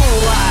roll. Cool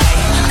light,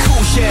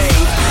 cool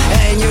shade,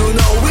 and you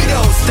know we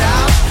don't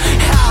stop.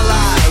 High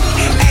light,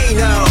 ain't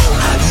no.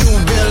 You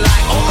been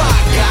like, oh my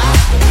God.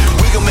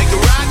 We gon' make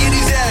the rock in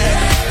his head.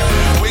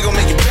 We gon'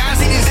 make it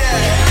bounce in his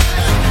head.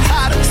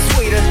 Hotter,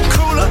 sweeter,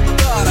 cooler,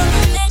 butter.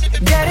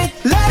 Get it,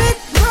 let it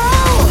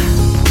roll.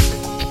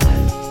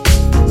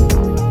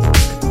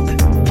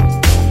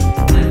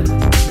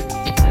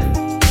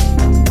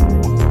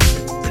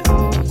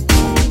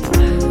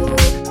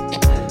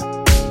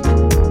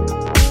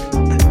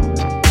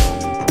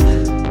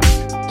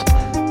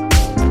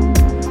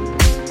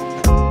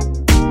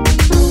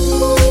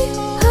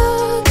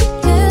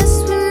 Yes,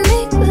 we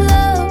make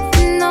love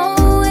and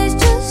always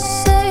just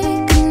say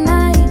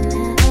goodnight.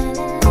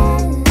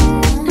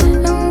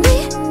 And we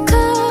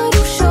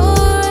cuddle,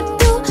 sure I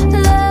do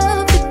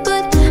love it,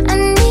 but I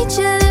need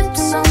your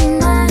lips all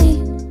night.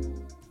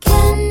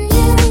 Can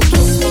you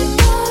kiss me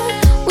more?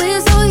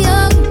 We're so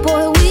young,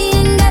 boy, we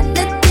ain't got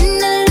nothing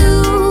to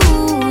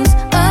lose.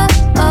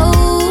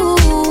 Oh,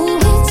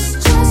 it's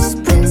just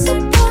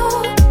principle.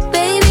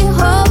 Baby,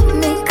 hold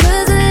me,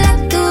 'cause I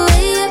like the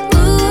way you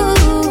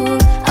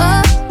move.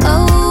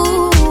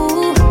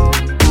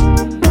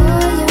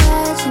 Boy, you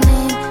write your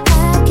name,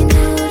 I can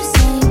do the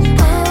same.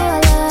 Oh, I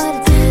love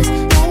the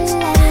taste, la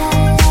la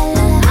la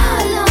la la.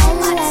 All on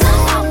my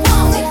tongue, I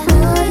want it.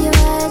 Boy, you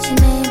write your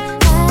name,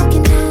 I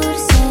can do the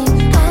same.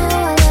 Oh,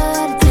 I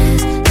love the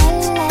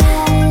taste, la la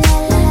la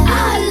la la.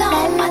 All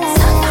on my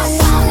tongue, I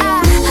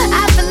want it.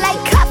 I feel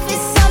like coffee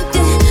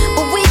something,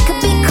 but we could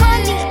be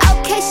corny.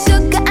 Okay,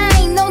 sugar, I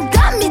ain't no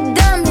dummy.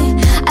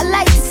 I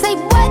like to say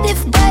what if,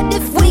 but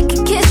if we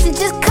could kiss and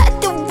just cut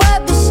the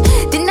rubbish,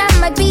 then I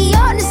might be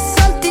onto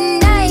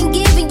something. I ain't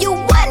giving you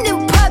one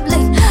in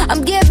public,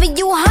 I'm giving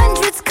you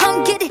hundreds.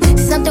 Come get it,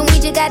 something we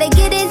just gotta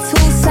get into.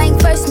 Sang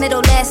first,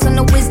 middle, last on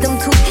the wisdom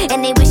tooth.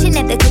 And they wishing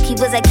that the cookie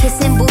was a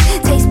kissing booth.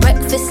 Taste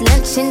breakfast,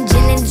 lunch, and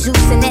gin and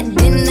juice. And at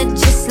dinner,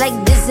 just like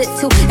dessert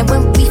too. And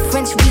when we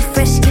French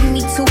refresh, give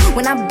me two.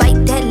 When I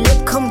bite that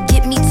lip, come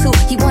get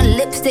He want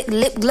lipstick,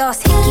 lip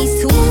gloss,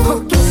 hickeys too.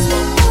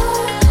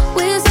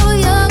 We're so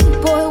young,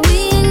 boy, we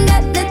ain't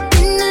got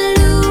nothing to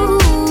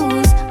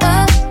lose.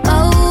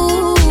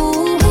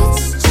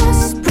 It's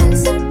just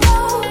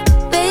principle.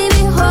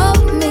 Baby,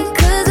 hold me,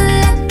 'cause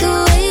I like the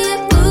way you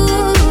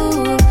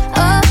move.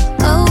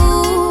 Oh,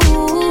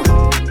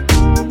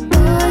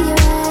 you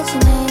write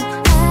your name,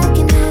 I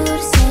can do the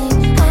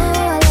same. Oh,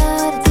 I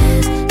love the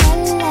taste. La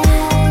la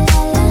la la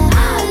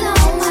la. All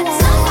on my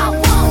tongue, I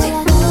want it.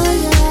 Oh,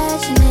 you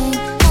write your name,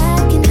 I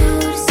can do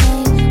the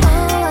same. Oh,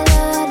 I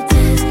love the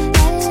taste.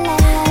 La la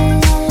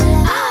la la la.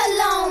 All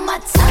on my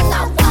tongue,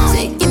 I want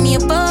it. Give me a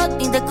buck,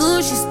 need the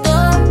Gucci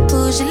store.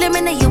 Push your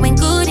limit, that you ain't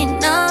good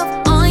enough.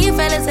 All your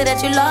fellas say that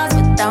you lost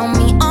without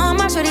me. All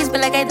my shorties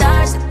feel like I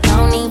dodged the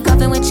county.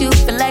 Cuffing with you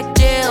feel like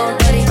jail,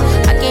 buddy.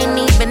 I can't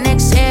even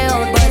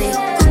exhale, buddy.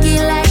 Cookie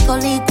like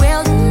holy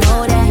grail, you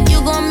know that.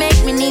 You gon' make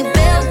me need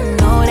bail, you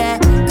know that.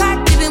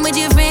 Caught dipping with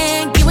your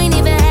friend, you ain't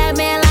even had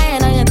man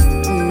lying on you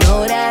know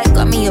that.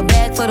 Got me a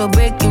bag for the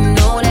brick, you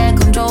know that.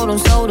 Control them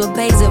soda,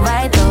 pays it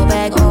right, throw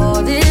back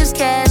all this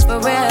cash for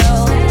real.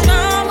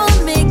 I'ma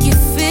make you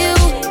feel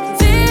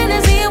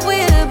fantasy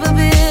with a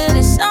bill.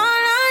 It's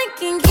all I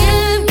can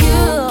give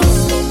you.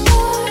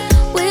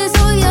 We're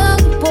so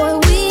young, boy,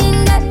 we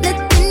ain't got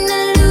nothing to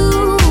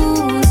lose.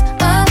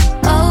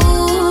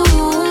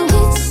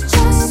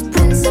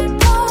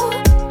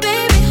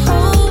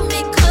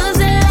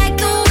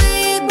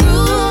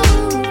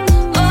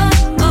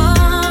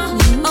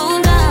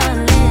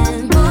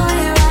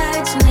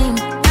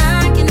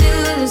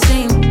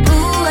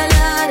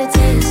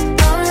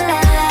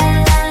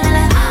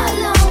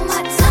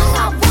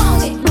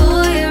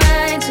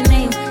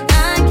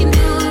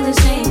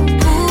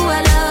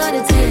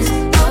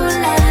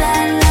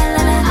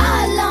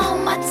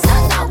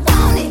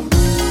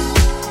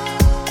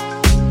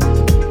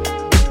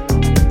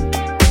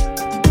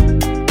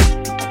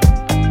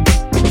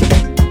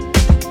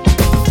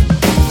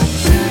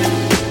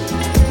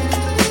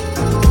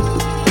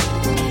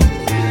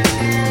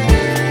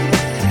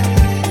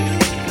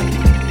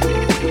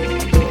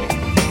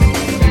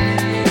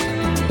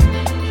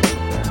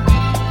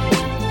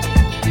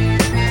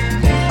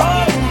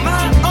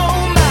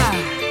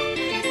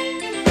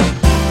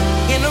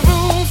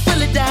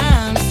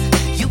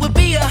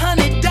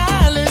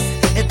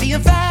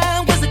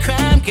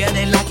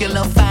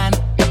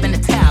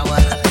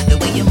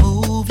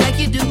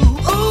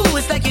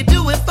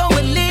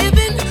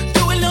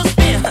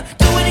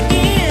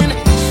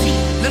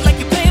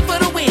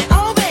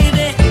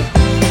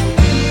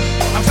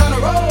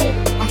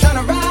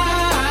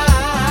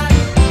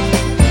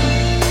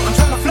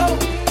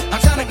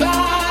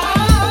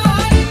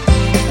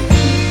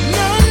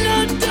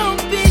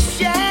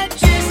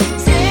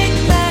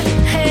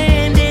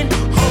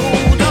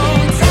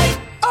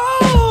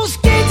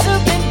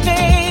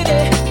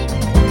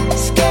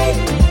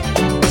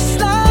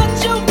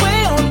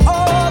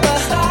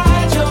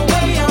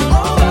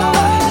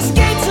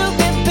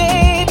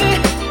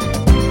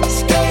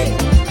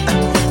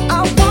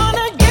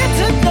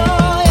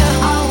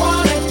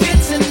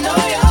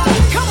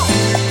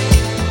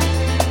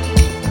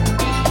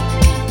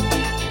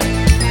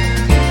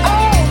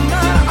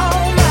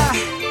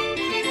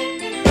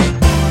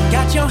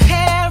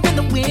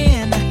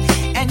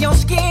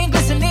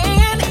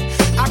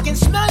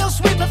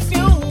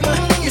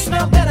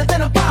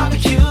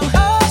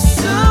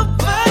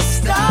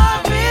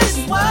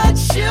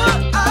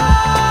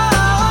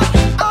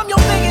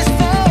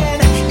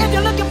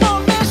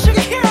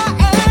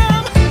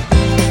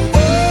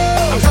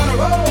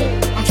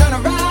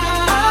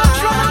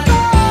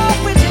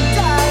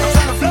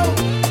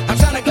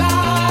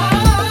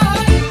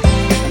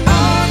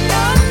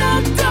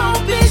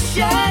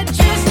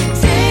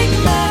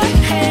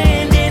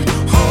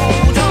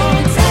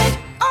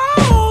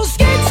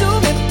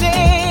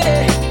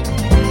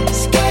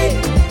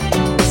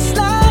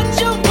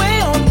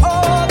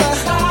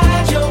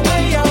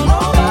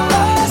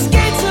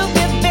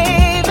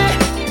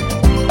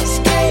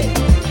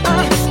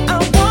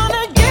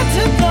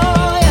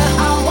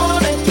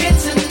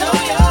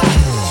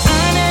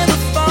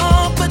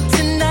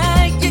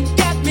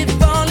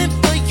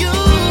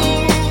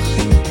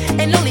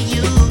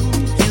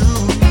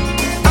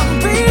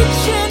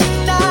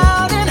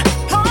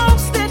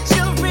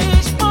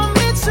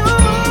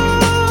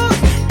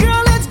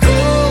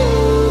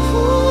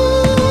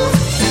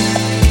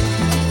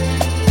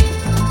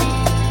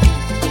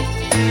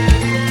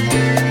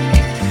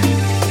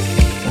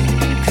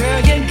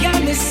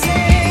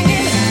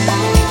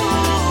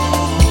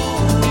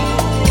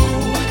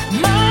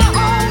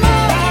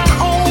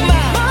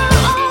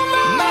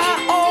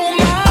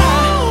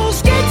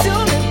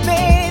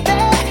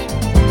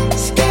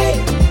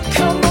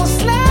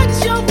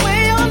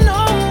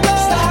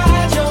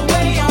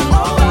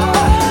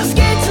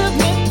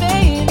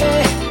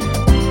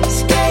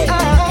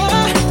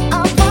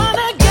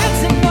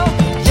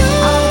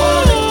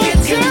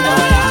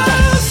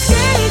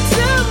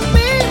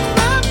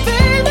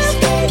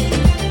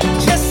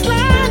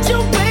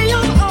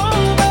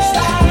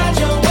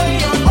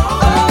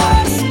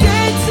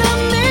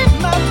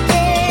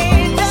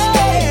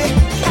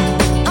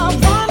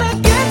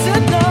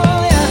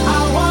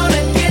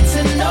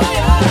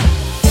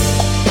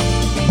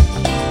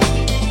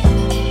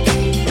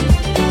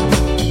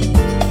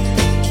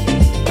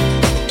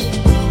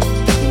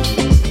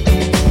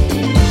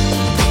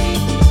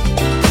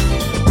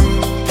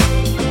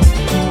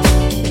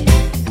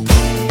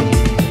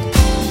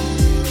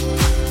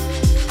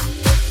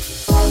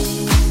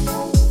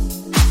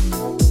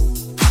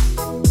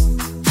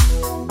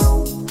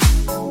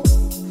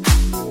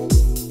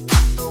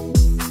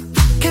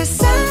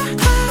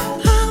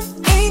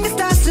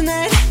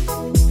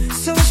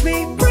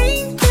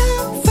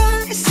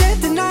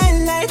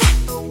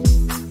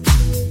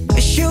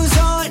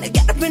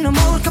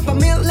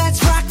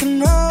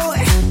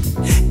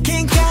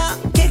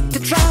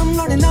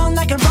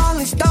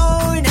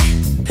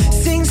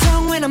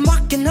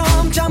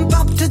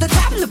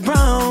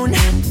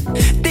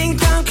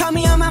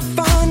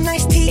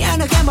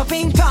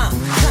 ping pong.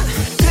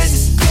 This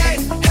is dead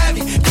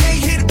heavy. Can't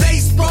hear the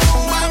bass boom.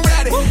 I'm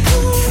ready.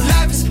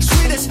 Life is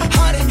sweet as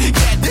honey.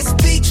 Yeah, this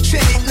beach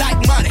treated like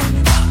money.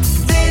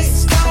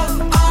 This go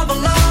all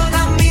alone.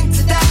 I'm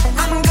into that.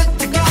 I'm good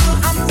to go.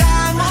 I'm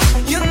diamond.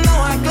 You know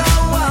I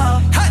glow.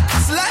 Hey,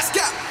 so let's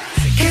go.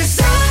 'Cause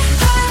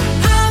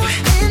I'm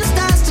in the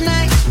stars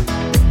tonight.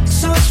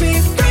 So watch me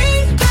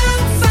bring the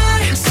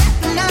fire, set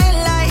the night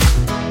light.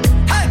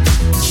 Hey,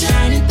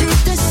 shining through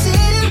the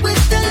city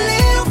with a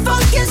little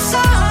funky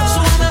soul. So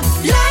I'ma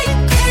light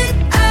it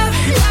up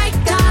like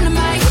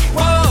dynamite.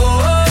 Whoa,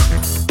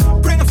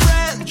 bring a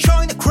friend,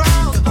 join the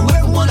crowd.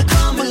 Whoever wanna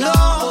come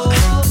along.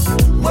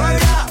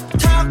 Word up,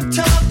 talk,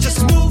 just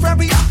move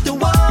right up the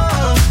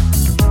wall.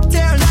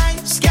 They're light,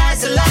 sky's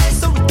the light,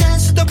 so we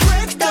dance to the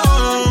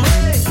breakdown.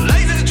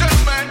 Ladies and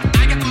gentlemen,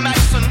 I got the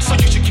medicine, so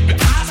you should keep your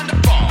eyes on the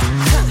ball.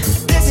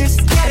 This is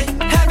getting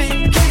heavy.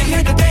 Can you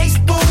hear the bass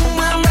boom?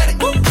 I'm ready.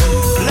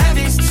 Life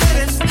is sweet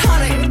as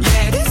honey.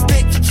 Yeah, this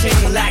big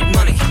ching like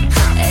money.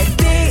 And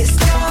this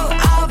go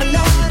all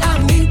alone.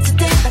 I'm into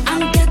that.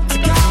 I'm good to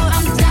go.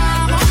 I'm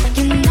down.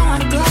 You know I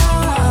glow.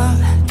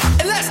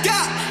 And let's go.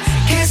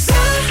 'Cause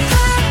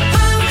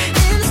I'm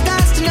in the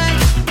stars tonight.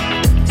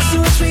 So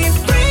watch me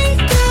bring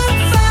the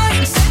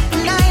fire, set the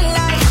night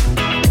light.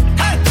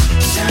 Hey,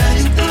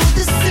 shining through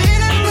the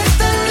city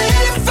with a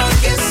little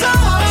funky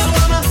soul. So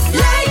I'ma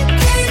light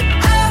it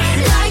up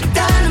like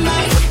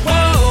dynamite.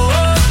 Whoa,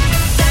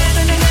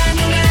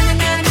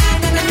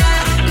 na-na-na-na-na-na-na-na-na-na.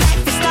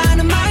 Life is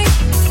dynamite.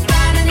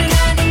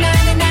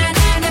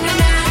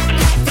 Na-na-na-na-na-na-na-na-na.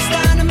 Life is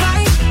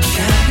dynamite.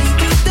 Shining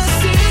through the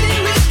city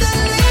with a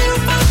little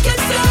funky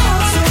soul.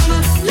 So I'ma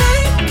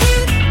light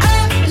it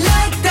up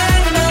like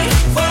dynamite.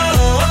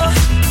 Whoa,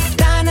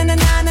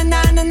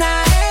 da-na-na-na-na-na-na-na.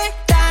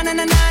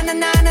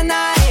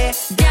 Da-na-na-na-na-na-na.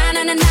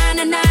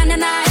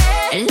 Da-na-na-na-na-na-na.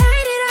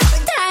 Light it up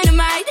like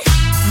dynamite.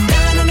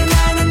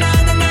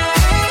 Da-na-na-na-na-na-na.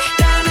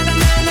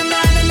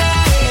 Da-na-na-na-na-na-na.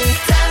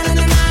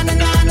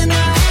 Da-na-na-na-na-na-na.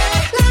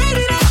 Light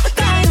it up like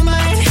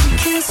dynamite.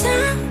 'Cause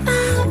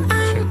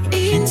I'm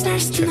in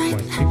stars tonight.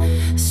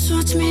 So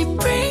watch me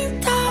bring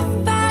the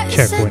fire,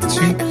 Check set the 1,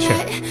 2, night check.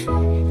 light.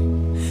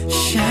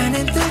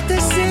 Shining through the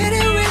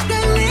city with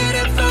a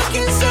little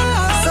fucking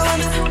soul. So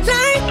I'ma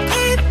light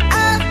it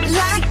up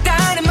like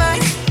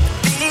dynamite.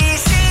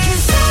 This is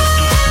so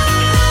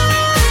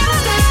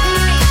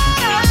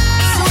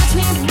watch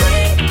me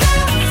bring the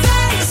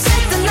fire,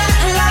 set the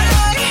night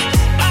light.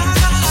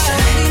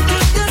 Shining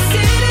through the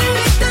city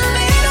with a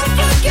little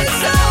fucking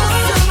soul.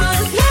 So I'ma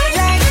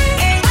light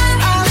it up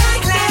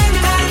like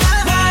dynamite.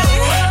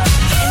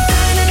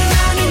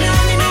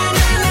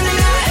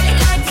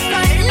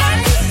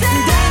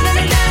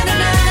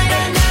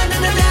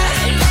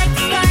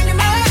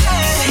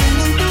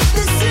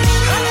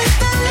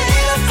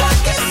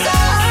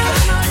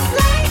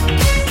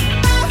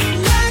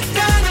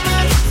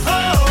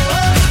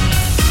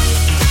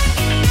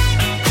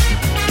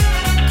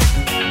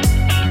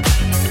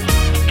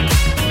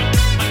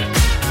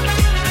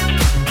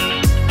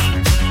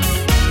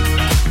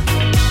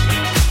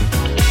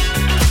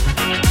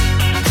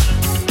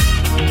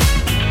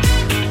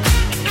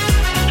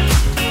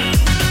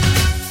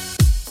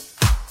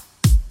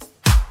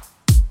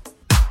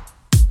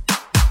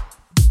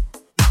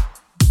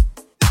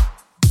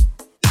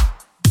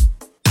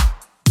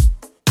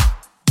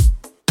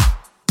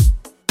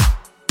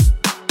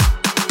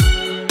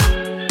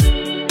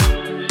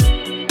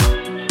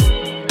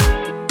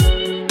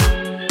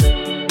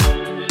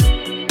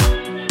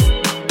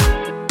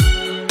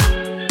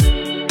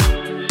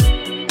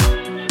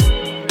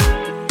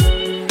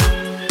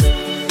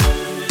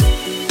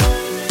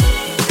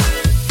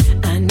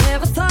 I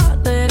never thought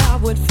that I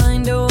would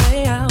find a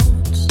way out.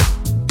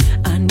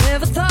 I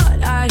never thought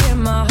I'd hear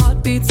my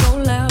heartbeat so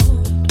loud.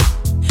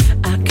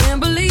 I can't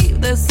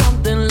believe there's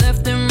something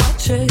left in my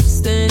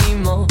chest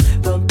anymore.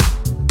 But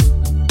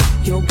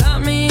you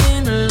got me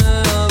in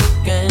love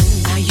again.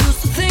 I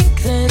used to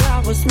think that I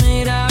was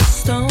made out of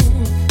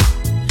stone.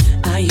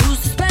 I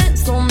used to spend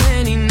so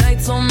many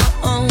nights on my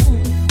own.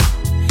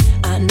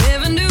 I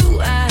never knew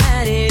I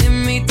had it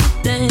in me to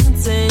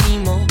dance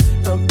anymore.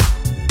 But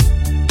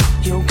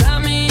you got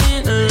me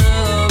in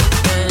love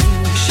again.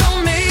 Show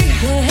me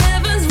the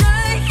heavens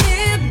right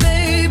here,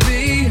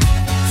 baby.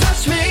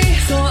 Touch me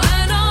so I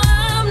know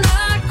I'm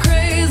not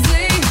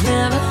crazy.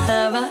 Never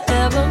have I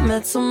ever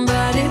met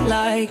somebody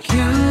like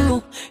you.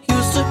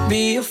 Used to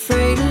be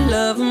afraid of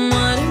love and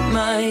what it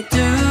might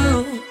do.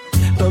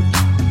 But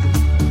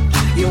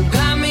you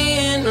got me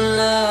in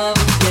love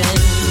again.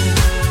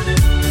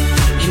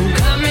 You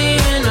got me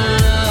in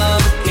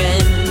love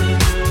again.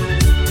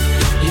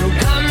 You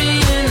got me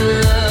in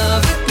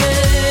love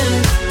again.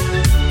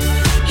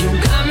 You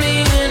got me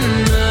in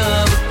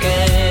love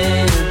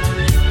again,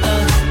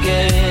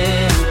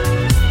 again.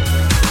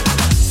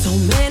 So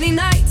many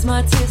nights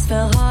my tears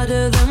fell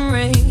harder than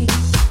rain.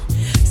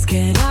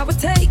 Scared I would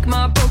take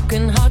my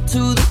broken heart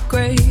to the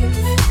grave.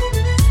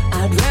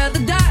 I'd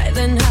rather die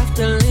than have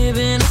to live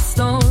in a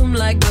storm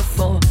like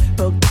before.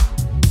 But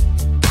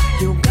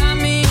you got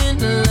me in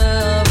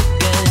love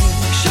again.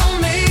 Show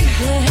me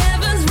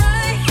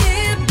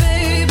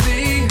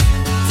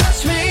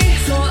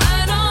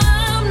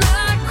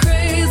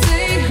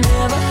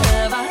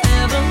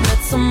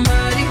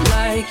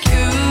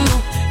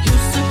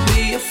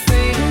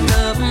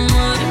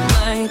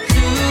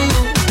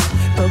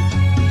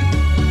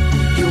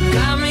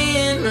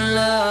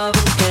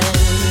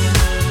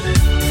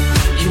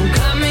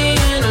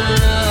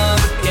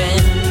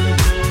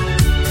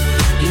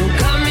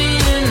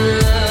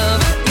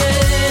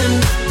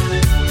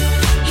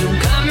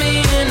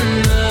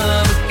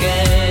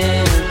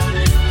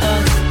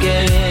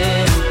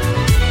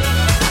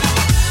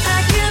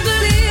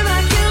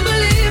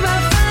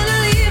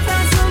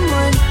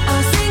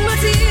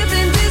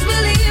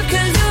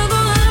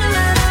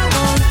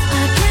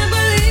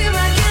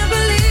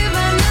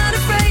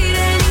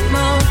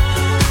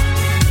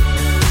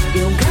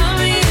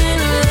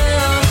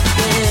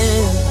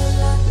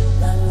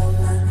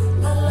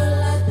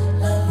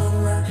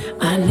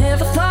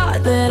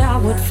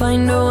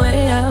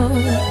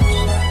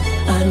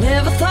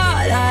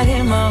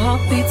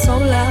heartbeat so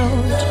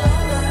loud.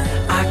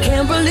 I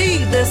can't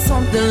believe there's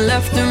something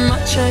left in my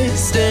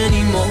chest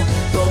anymore.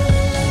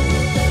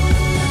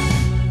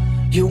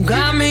 You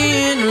got me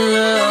in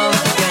love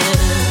again.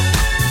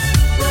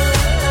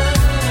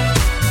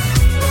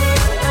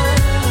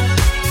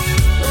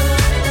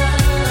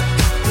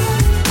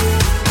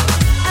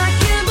 I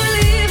can't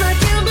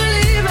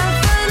believe I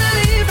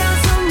finally found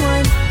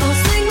someone. I'll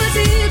sink my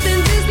teeth in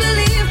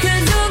disbelief,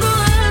 'cause you're the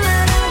one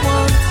that I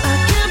want. I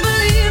can't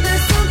believe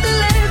there's something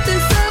left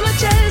inside my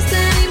chest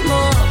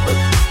anymore.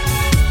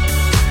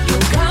 You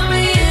got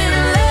me in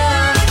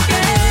love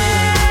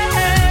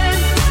again.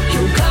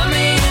 You got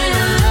me in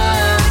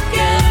love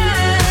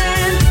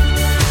again.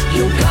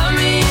 You got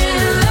me in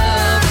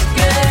love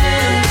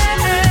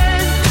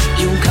again.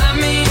 You got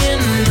me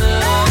in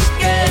love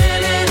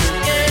again and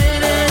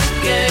again and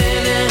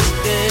again and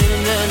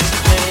again and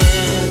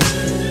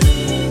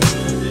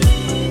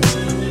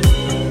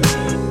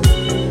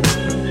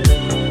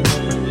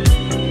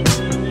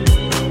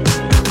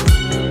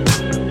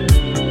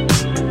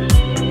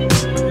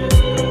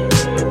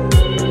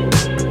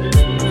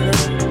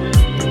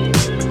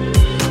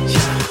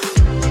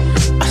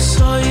I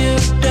saw you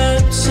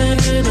dancing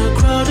in a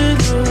crowded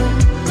room.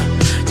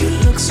 You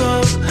look so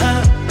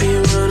happy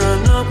when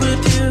I'm not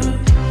with you.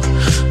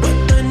 But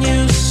then you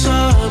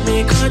saw me,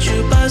 caught you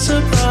by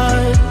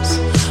surprise.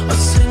 A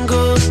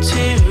single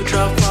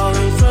teardrop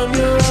falling from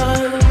your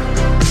eye.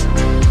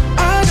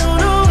 I don't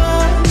know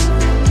why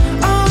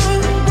I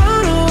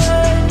run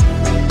away.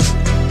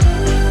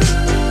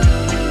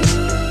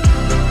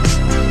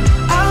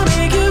 I'll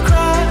make you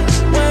cry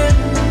when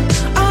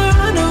I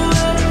run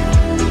away.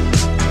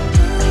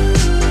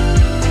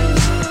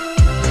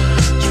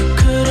 You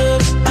could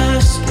have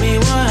asked me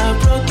why I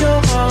broke your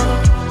heart.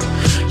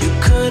 You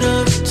could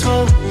have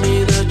told me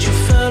that you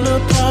fell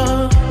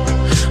apart.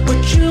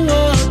 But you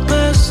walked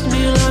past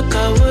me like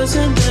I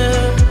wasn't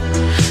there,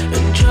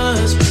 and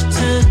just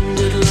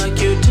pretended like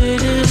you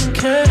didn't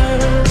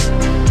care.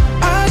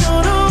 I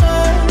don't know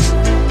why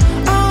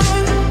I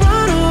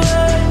run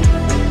away.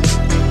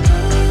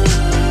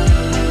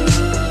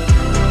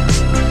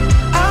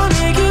 I'll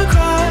make you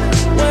cry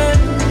when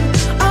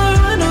I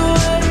run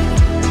away.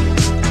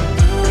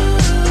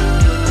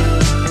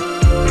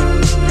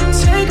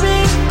 Take me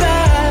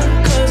back,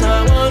 'cause I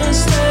wanna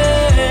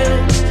stay.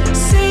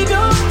 Save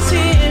your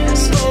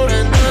tears for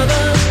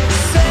another.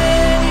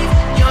 Save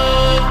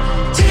your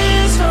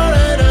tears for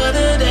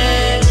another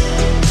day.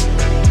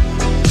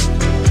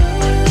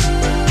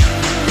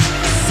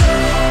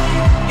 Save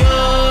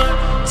your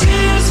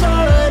tears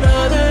for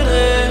another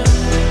day.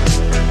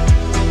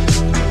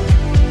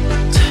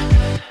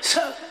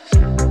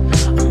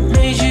 I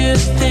made you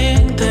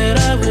think that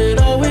I would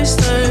always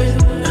stay.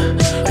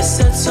 I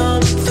said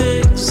some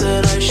things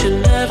that I should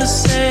never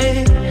say.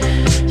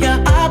 Yeah,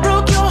 I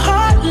broke your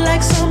heart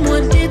like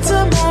someone did to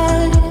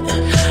mine.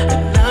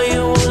 And now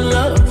you won't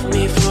love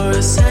me for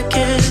a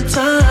second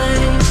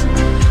time.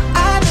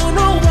 I don't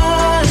know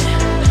why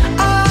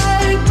I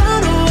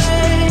run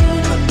away.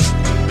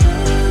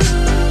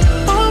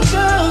 Oh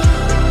girl,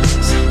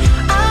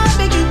 I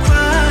make you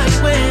cry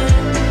when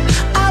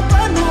I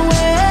run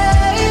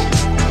away.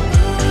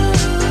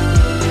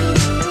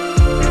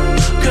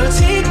 Girl,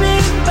 take me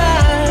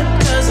back,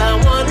 'cause I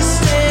wanna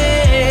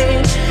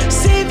stay.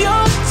 Save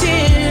your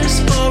tears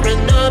for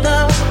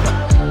another.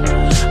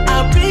 I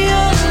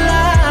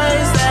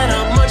realize that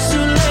I'm much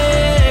too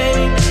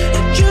late,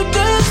 and you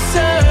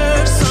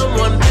deserve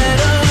someone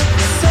better.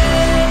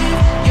 Save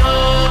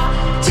your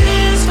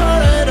tears for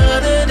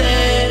another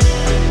day.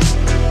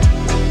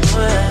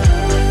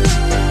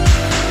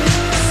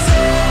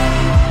 Save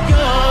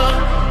your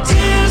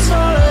tears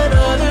for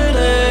another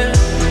day.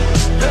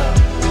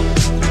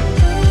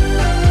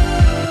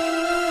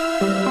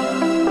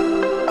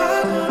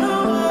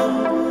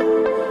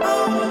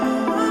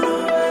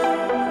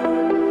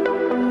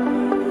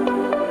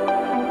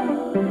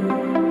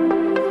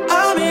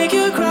 I'll make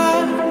you cry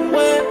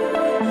when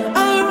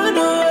I run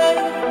away.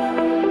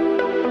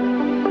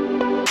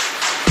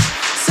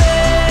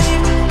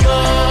 Save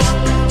your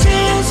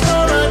tears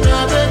for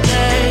another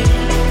day.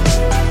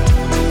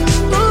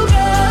 Ooh,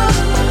 girl,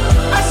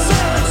 I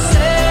said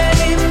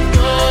save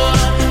your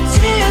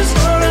tears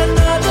for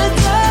another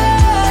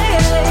day.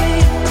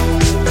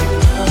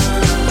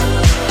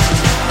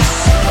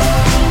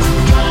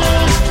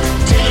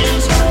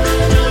 Tears for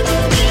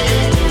another day.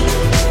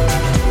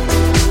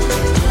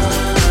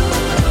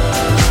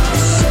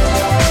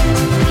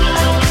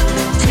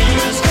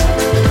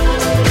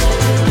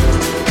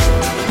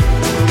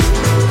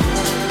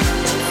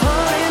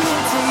 falling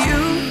into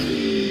you,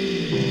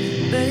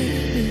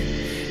 baby.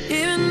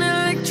 Even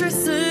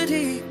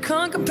electricity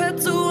can't compare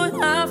to what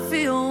I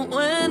feel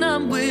when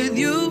I'm with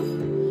you.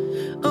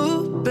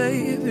 Oh,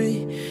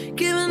 baby,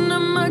 giving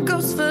up my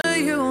ghost for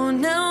you.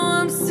 Now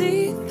I'm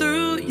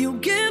see-through. You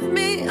give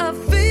me a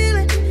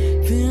feeling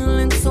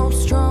so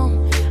strong.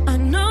 I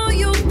know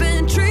you've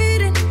been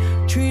treating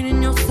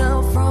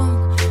yourself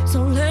wrong. So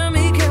let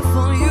me care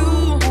for you.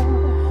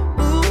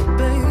 Ooh,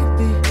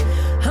 baby,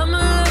 I'ma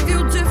love you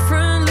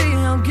differently.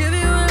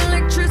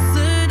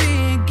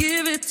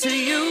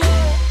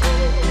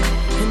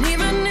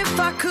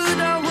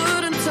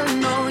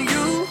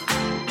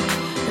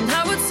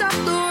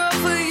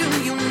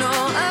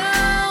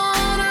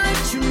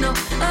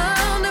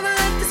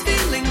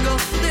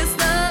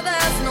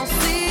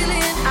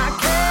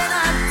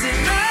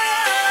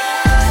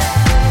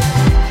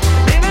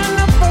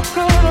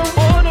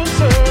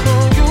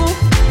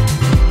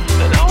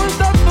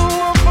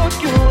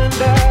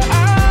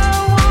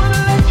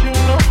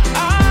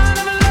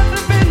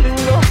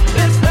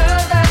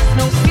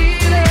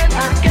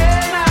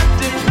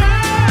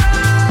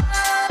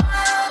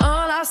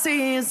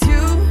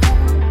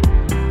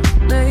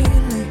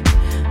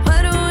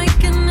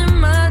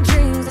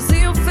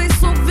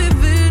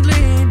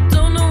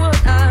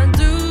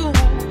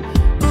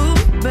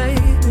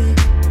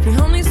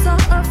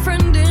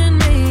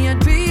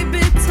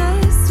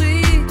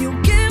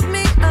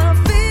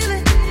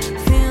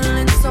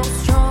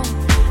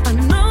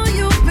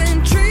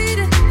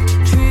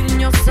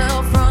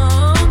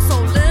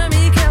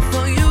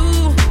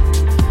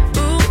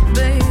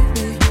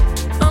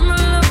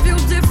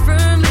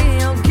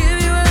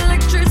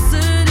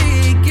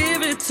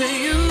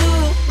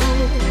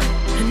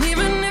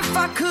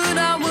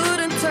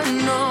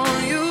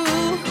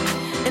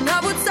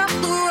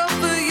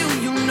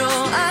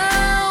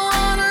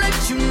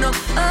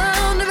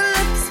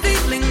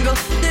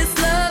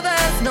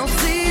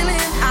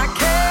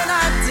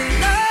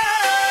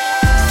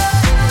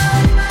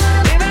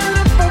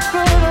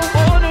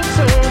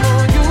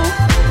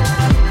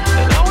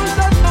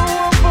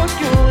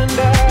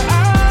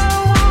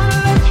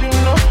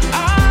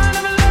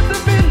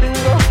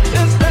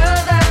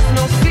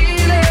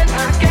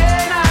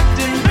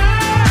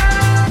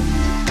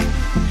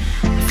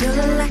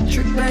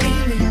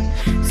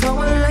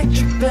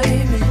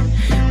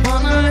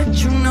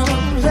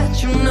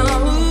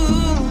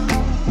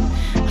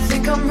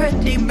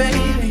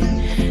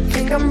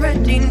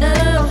 ready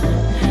now.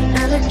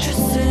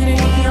 Electricity,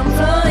 I'm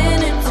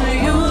flying into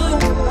you.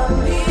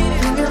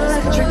 Think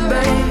electric,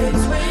 baby.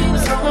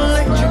 So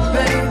electric,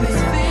 baby.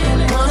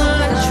 Wanna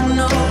let you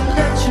know.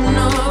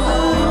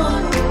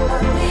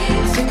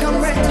 Think I'm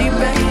ready,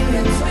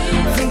 baby.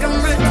 Think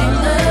I'm ready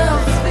now.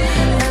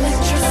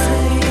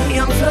 Electricity,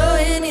 I'm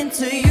flying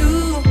into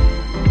you.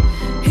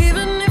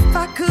 Even if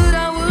I could,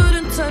 I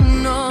wouldn't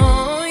turn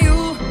on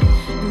you.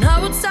 And I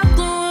would stop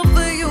the world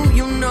for you,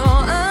 you know. I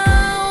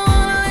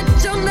wanna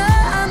let you know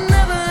I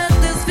never let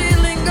this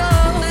feeling go.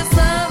 This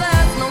love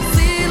has no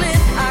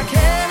ceiling, I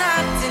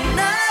cannot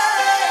deny.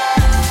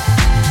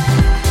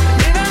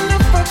 Even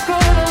if I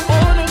could, I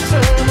wouldn't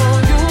turn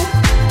on you.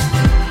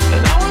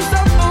 And I would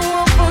stop the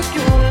world for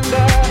you and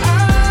I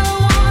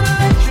wanna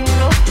let you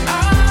know I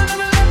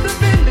never let the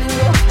feeling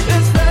go.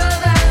 This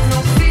love has no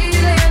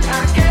ceiling,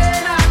 I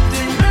cannot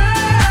deny.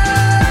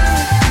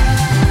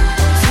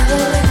 So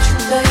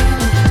electric,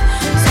 baby.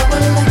 So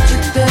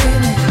electric,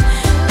 baby.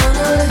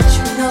 Wanna let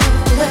you know.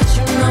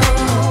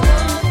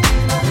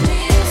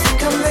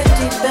 Think I'm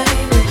ready,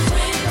 baby.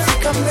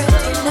 Think I'm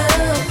ready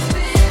now.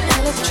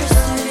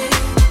 Electricity.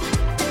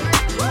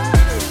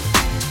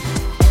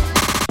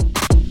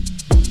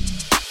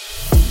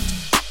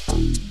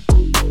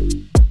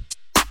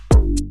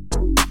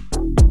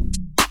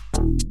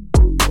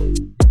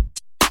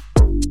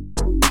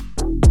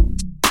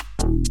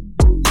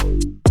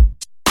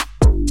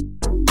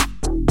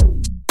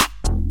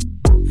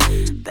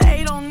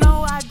 They don't know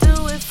I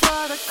do it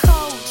for the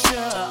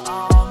culture.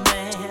 Oh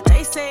man,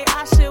 they say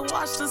I should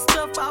watch the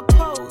stuff I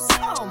post.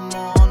 Come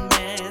on,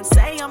 man.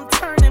 Say I'm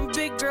turning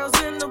big girls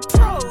into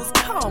pros.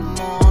 Come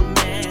on,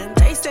 man.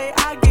 They say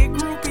I get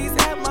groupies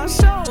at my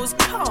shows.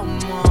 Come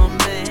on,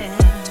 man.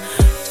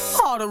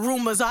 All the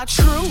rumors are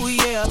true,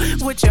 yeah.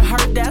 What you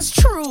heard, that's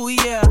true,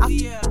 yeah.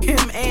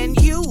 Him and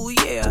you,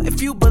 yeah.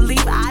 If you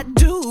believe I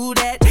do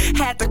that,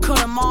 had to cut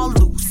them all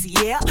loose,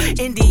 yeah.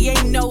 Indy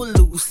ain't no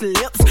loose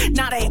lips.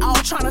 Now they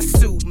all tryna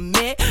sue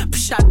me.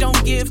 Psh, I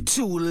don't give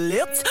two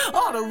lips.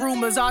 All the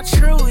rumors are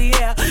true,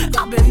 yeah.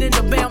 I've been in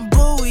the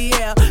bamboo,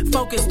 yeah.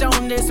 Focused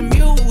on this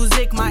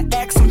music. My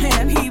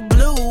ex-man, he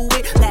blew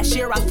it. Last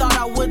year I thought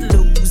I would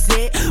lose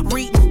it.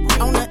 Reading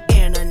on the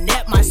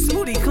internet, my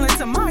smoothie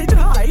cleanser might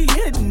die.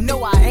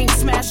 No, I ain't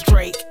smashed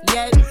Drake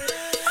yet.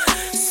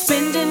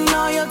 Spending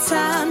all your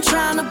time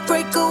trying to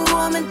break a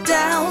woman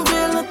down.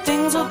 Real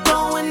things are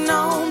going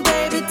on,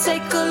 baby.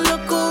 Take a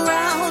look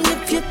around.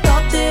 If you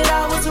thought that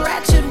I was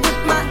ratchet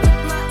with my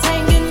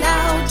hanging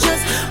out,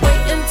 just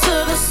wait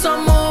until the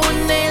summer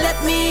when they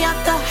let me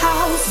out the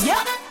house.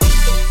 Yep.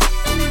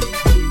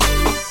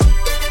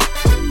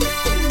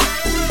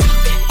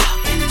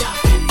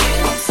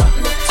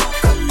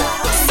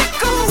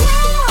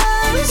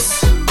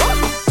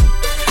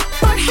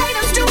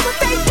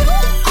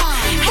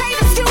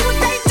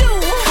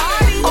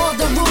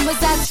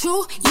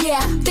 True,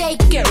 yeah,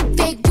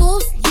 fake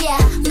boobs, yeah,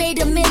 made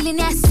 $1 million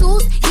at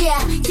suits, yeah,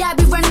 y'all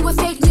be running with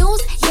fake news,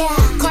 yeah,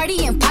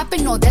 Cardi and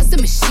poppin', no, that's the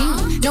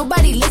machine,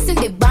 nobody listen,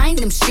 they buying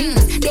them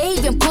streams, they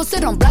even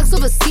posted on blogs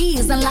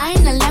overseas, and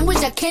lying in language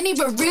I can't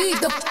even read,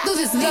 the f*** is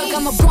this nigga,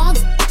 I'm a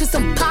Bronx to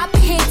some pop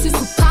hits, used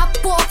to pop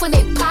off when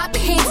they pop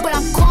hits, but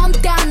I'm calmed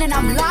down and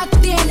I'm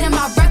locked in, and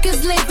my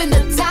records live in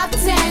the top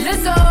 10,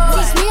 let's go,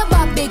 teach me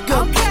about big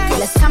girl,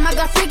 last time I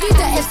got freaky,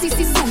 the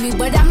FCC sued me,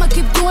 but I'ma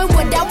keep doing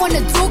what I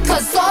wanna do,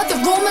 cause all the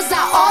rumors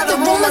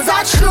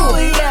are true.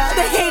 Yeah,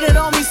 they hated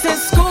on me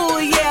since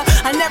school, yeah.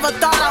 I never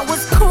thought I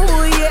was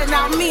cool, yeah.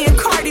 Now me and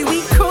Cardi,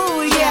 we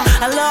cool, yeah.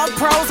 I love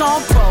pros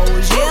on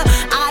pros, yeah.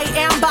 I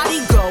am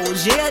body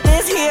goals, yeah.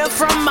 This here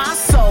from my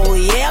soul,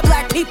 yeah.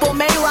 Black people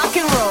may rock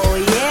and roll,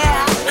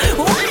 yeah.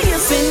 Why you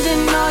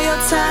spending all your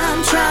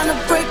time trying to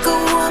break a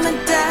woman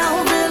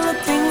down? Real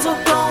things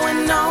are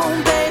going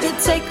on, baby.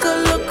 Take a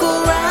look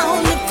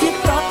around. If you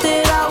thought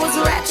that I was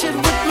ratchet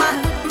with my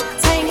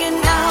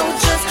hanging out,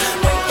 just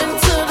wait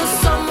until the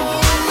summer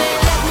when they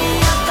let me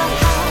out the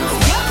house.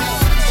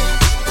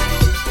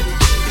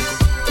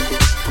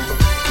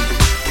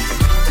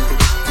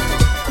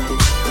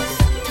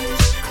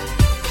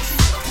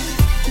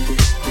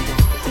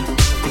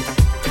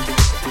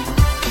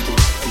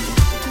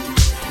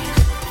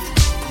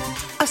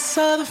 I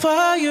saw the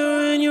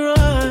fire in your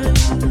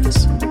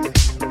eyes.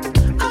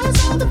 I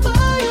saw the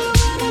fire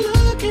when I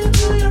look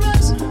into your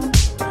eyes.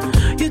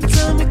 You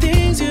tell me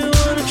things you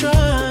wanna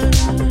try.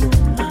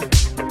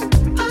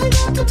 I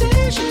got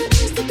temptation,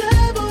 it's the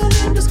devil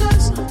in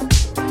disguise.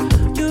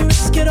 You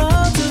risk it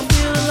all to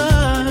feel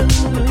alive,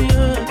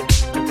 yeah.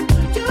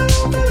 You're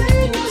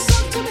offering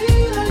yourself to me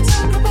like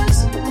sacrifice.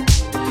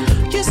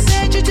 You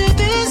said you do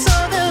this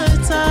all the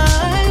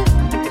time.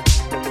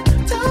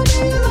 Tell me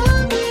you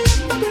love me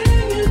if I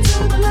bring you to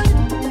the light.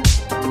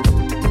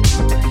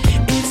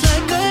 It's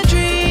like a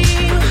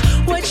dream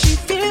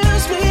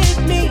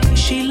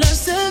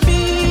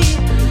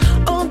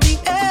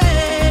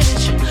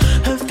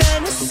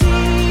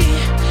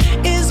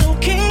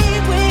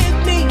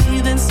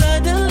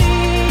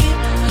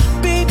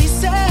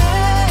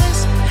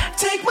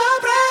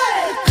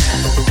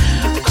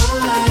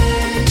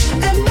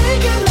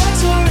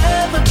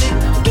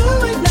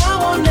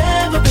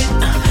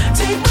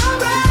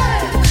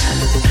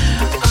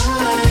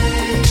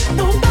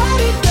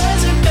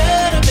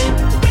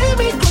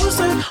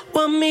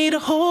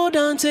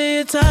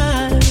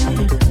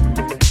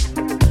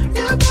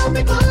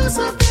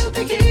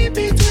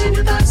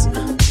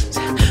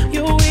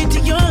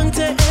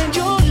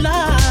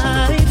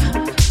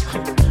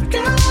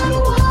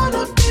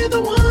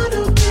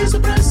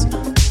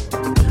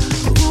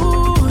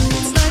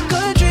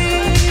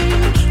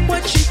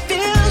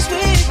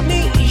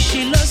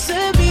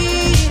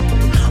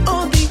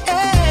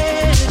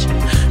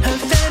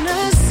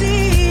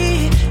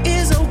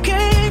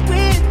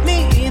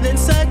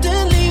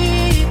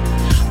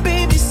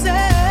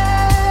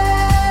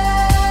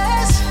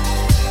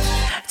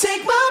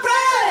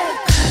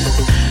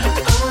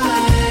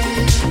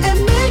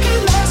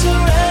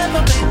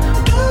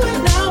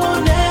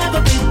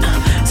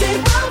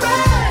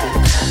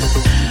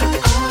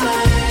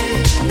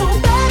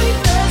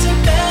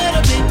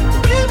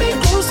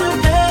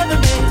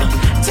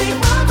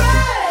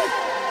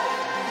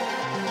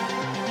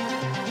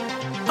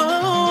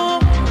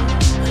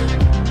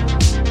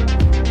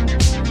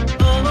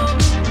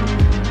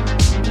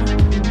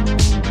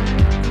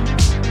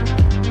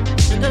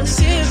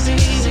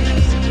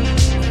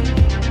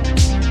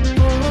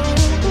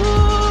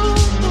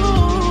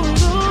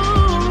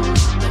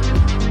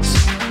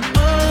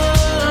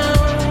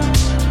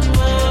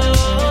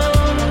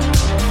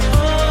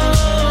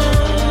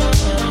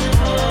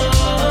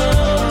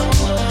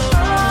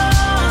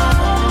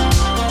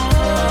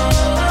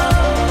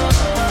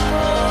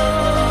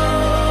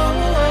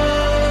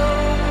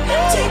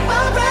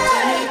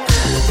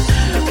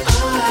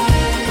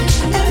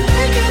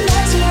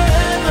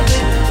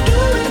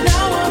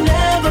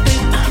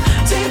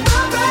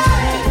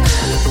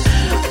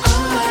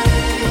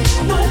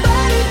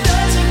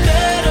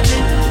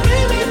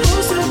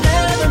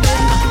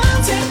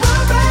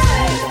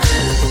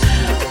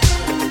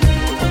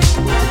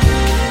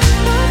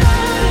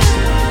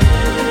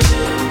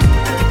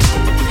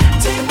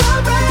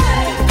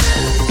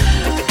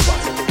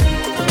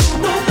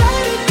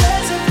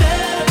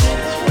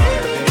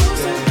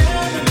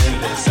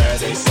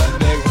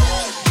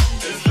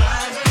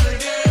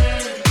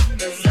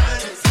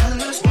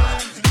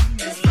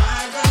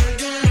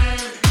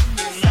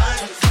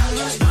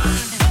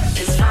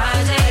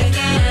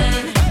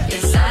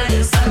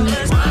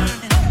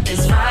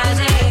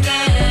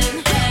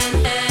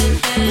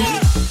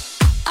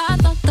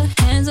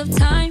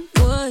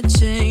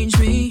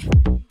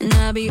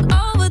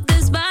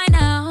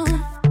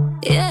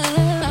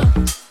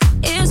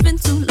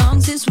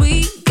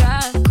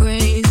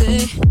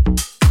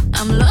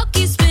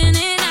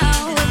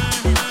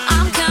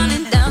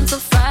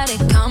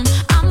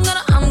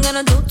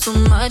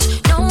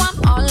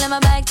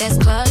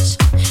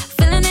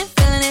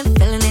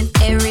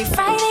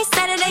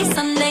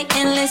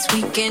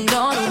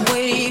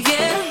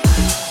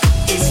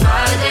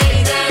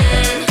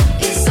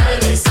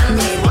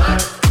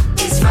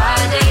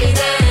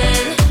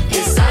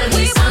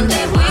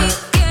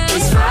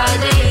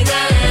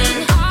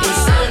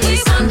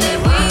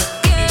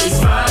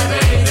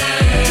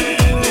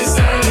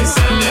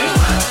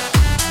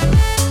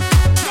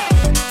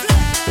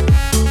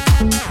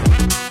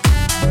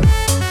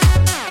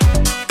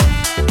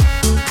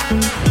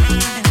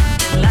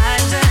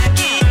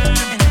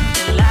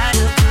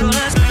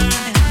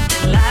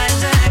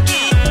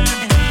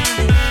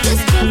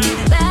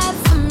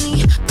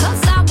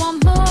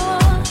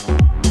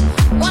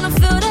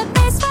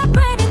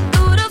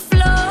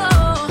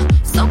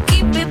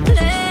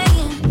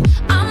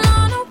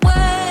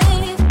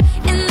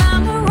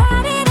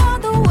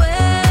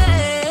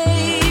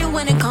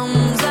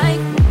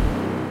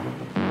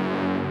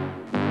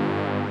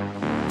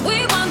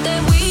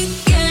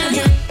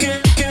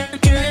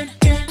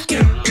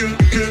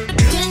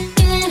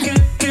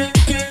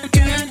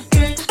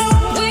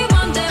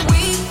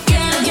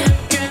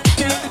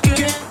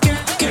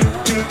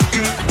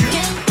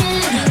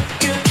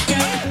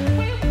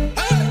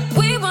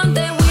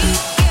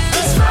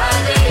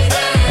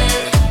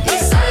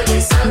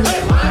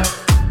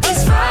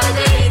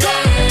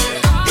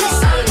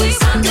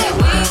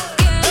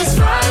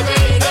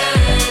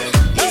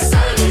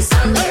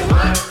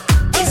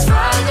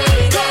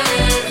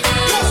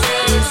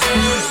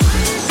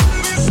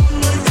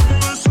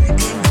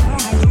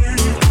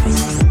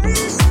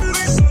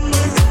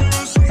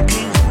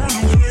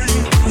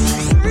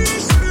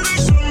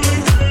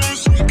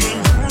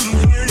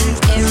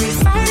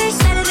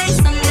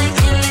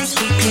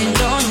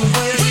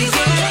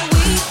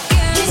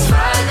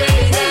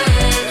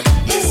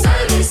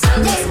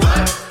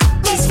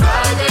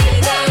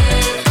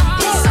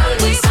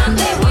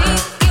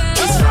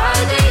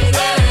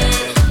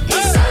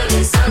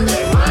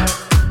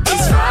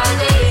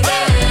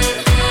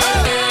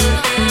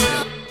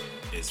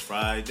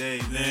Friday,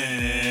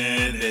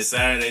 then it's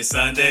Saturday,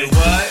 Sunday.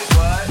 What?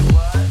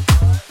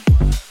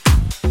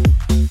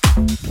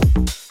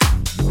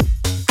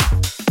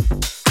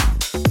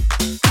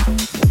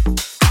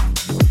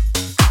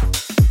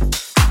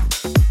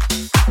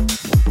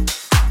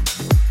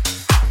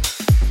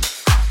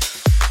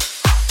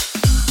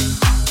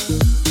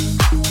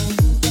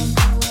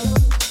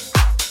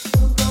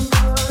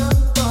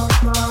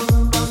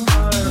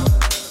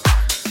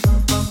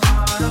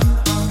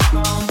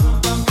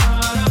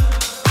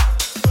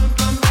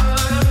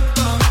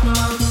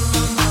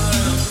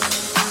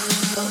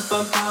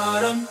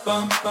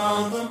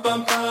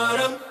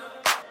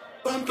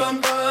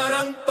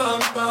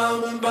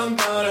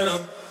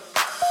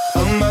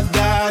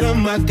 Oh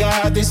my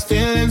God, these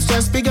feelings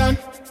just begun.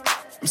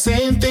 I'm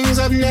saying things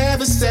I've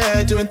never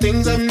said, doing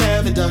things I've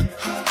never done.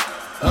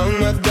 Oh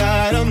my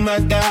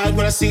God,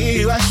 when I see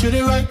you I should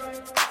it right.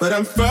 But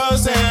I'm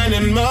frozen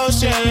in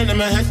motion and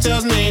my head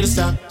tells me to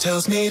stop.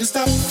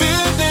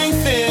 Feeling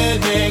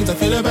feelings I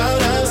feel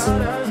about us.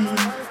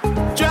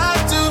 Try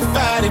to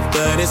fight it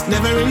but it's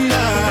never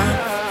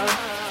enough.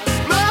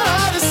 My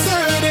heart is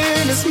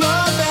hurting, it's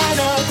more than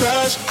a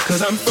crush.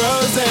 Cause I'm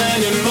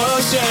frozen in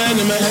motion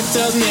and my head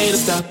tells me to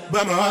stop.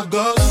 But my heart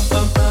goes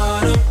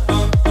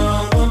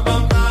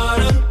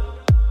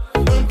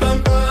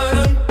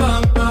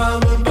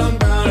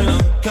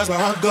cause my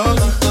heart goes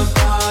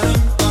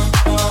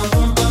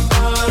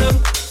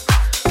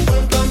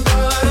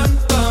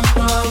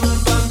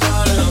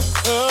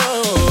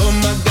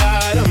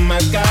oh my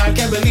God,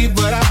 can't believe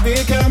what I've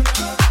become.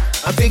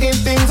 I'm thinking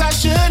things I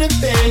shouldn't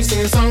think,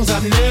 singing songs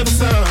I've never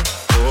sung.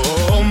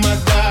 Oh my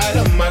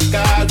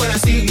God, when I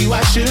see you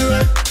I should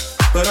run.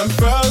 But I'm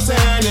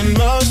frozen in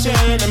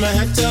motion and my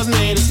head tells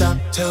me to stop.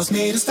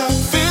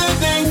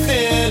 Feeling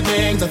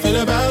feelings I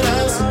feel about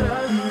us.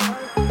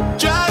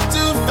 Try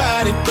to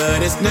fight it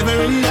but it's never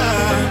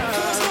enough.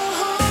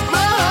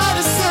 My heart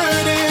is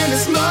hurting,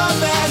 it's more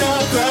than a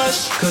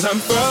crush. Cause I'm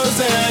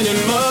frozen in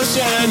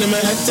motion and my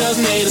head tells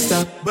me to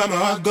stop. But my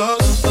heart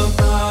goes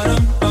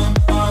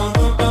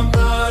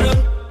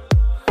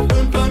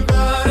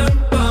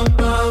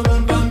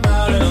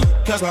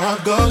cause my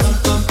heart goes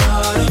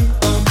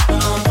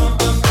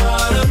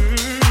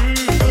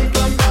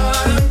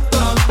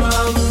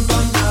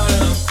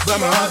but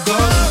my heart goes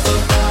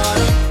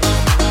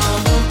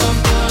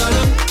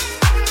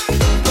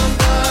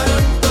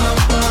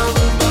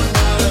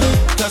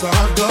cause my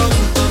heart goes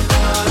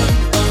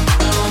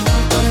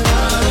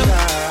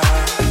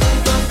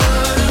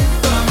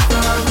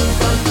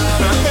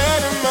my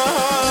head and my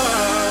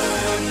heart,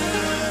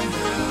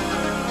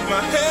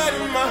 my head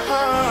and my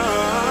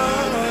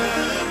heart,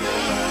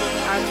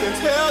 I can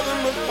tell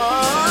them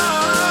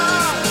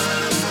apart.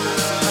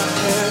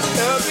 Can't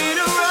help me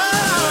to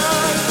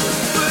run,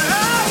 but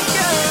I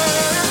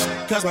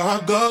can. Cause my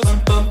heart goes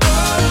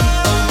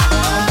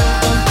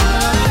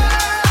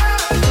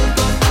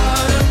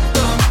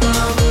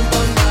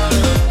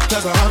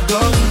cause my heart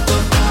goes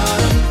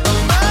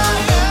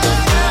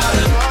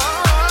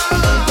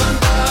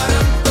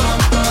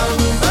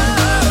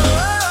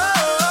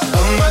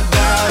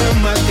oh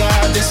my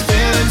God, this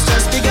feeling's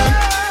just begun.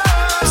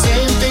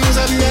 Saying things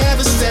I've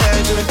never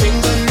said, doing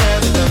things I've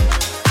never done.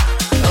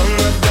 Oh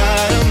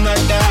my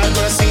God,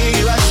 when I see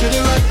you I should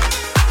it right.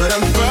 But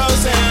I'm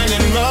frozen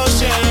in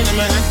motion and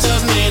my head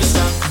tells me to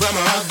stop. But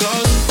my heart goes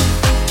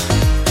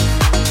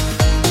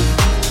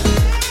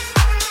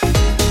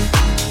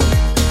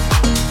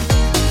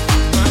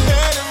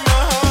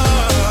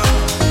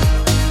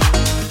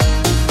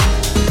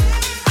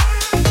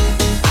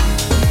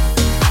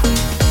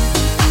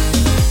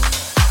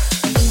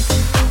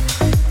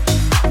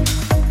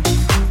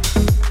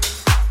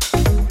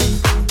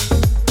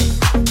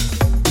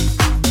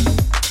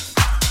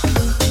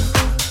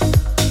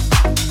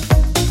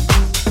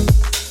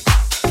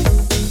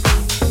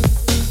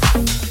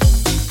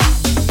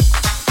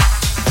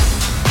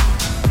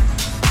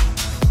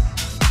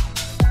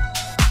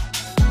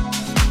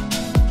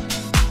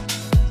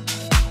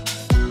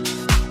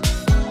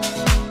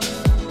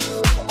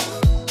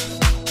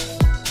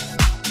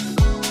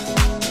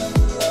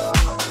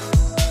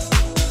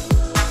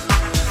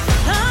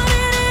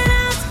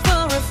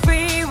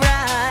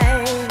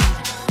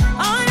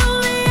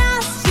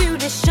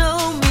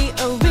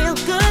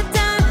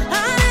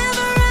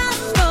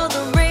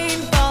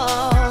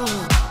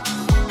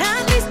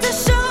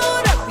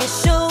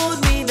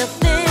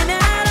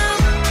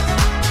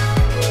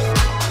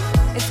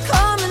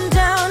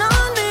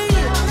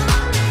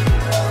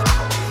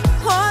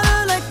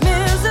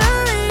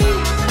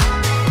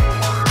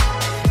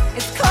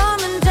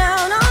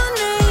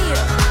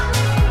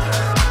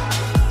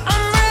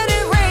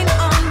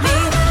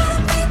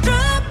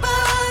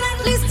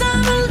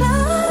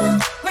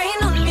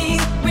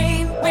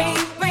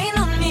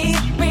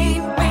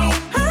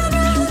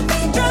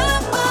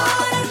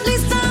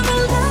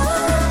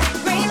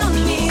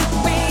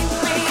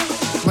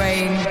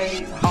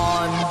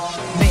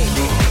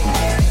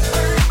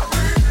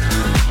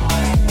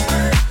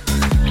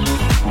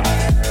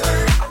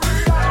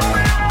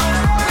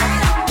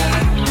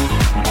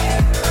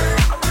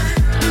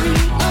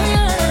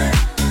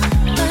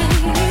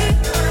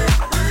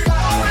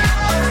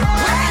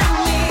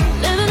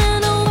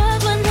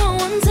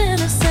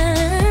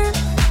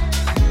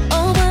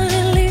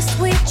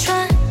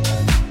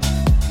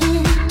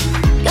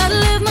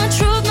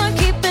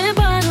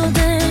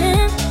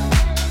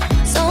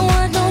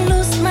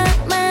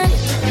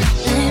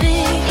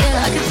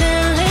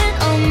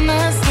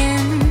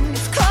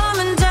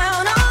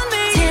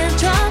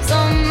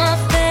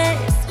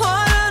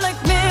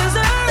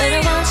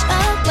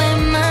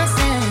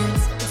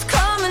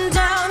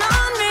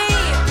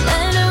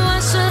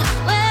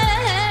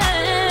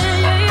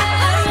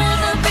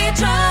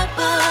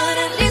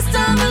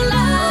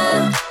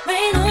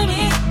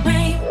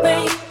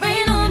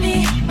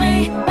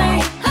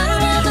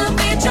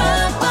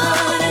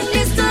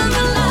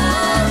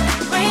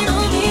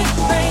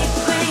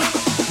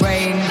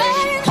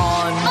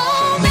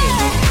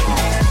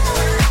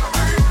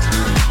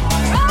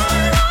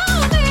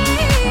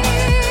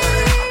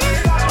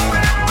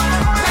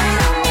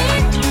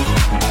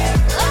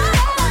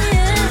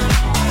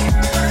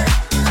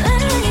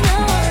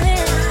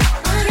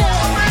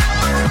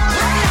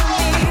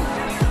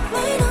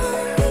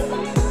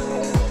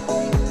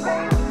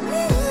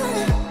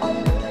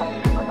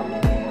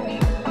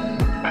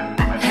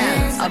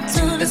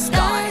to the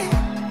sky.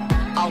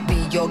 I'll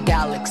be your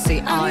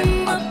galaxy,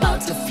 I'm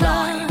about to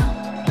fly.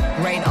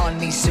 Rain on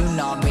me,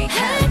 tsunami,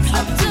 hands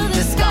up to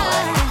the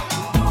sky.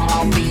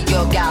 I'll be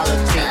your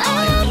galaxy,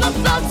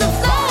 I'm about to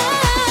fly.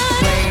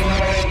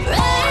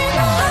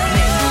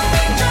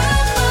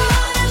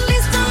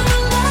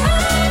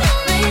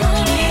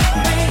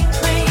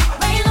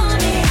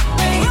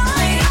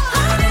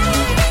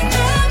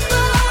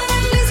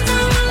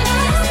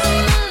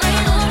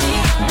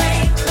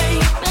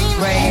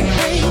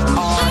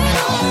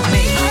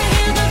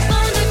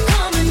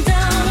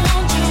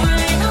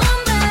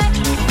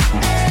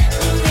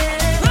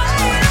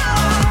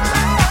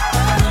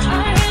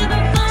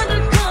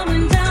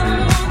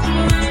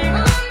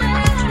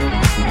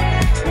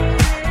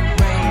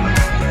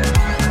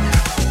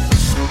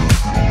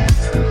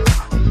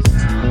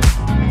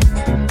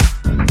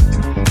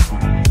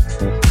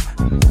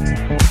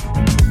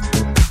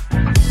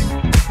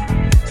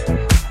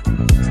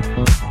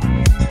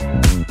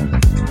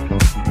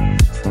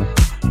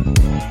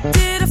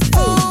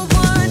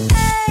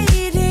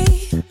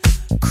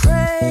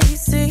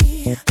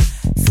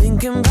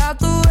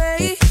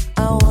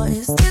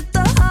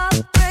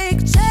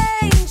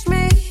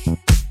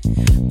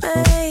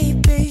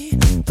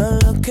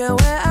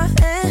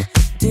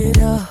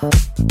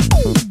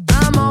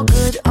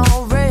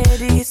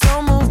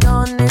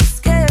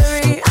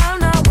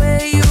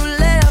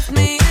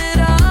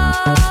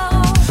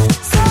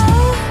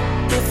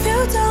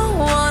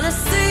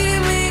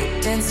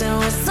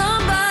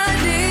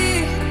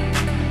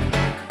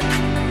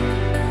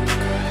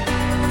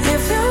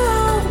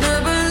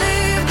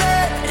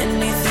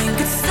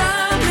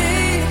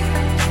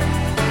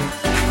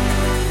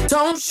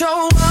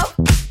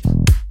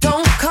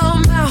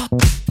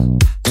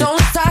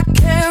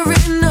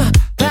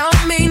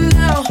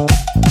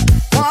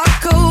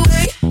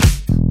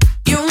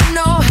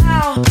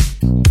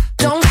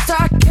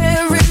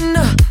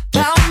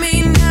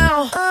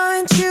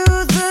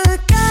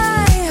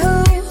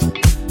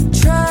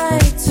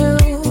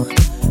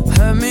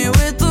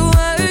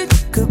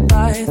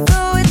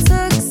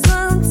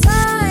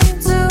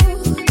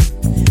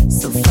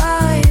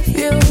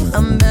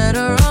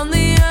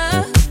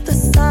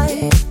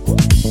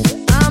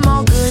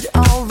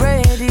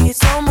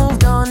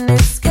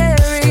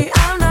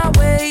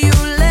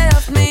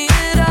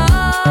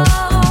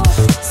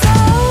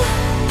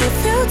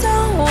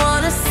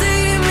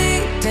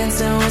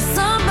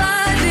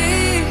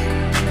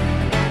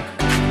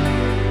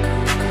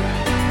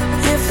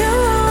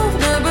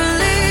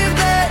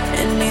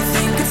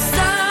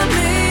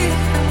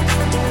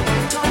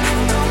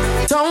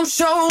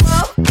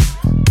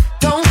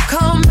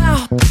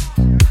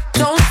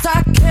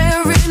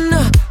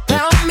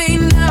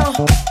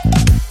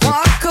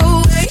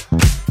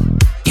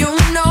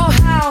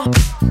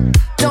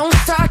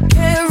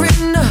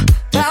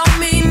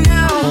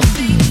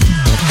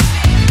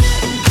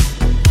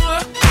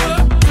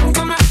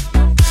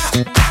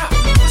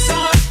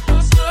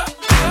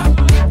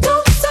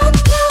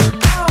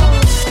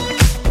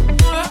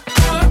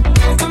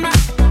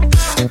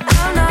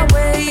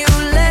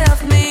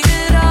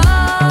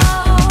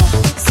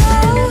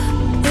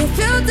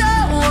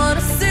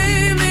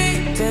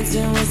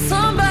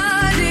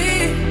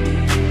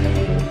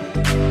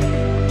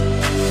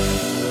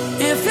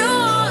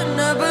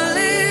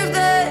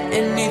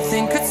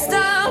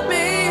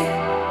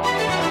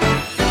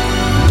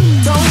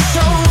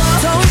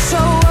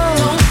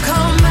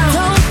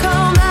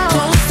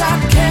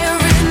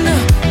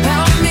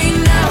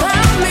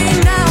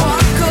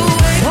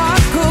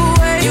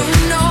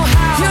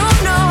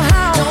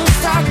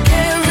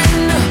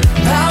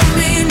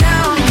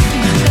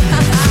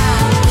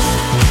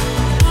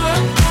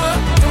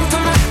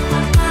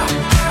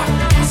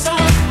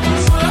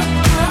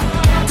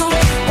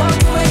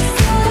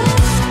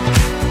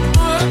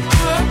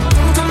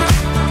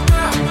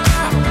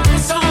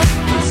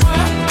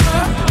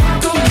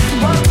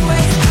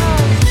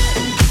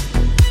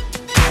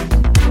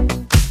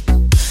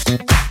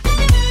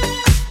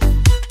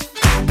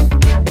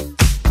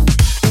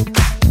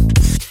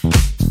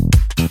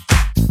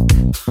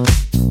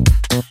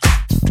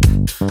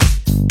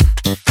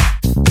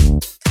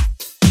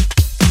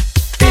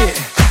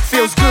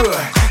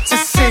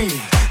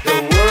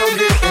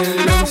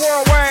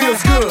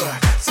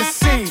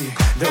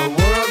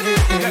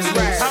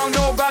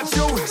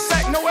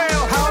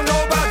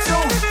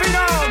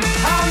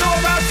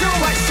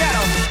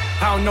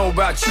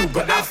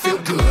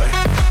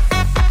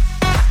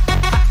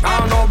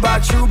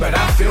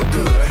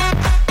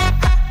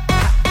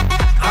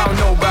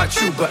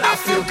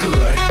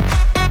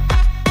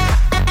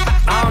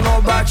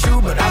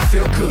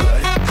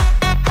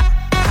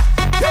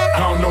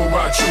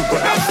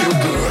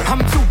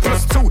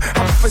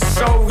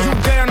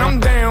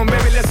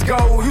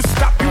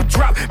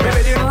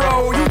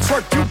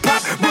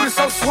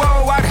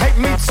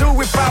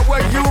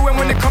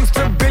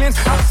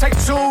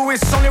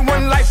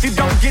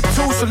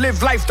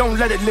 Don't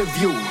let it live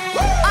you.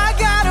 I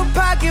got a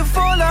pocket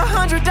full of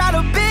 $100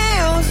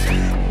 bills.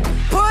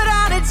 Put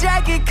on a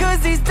jacket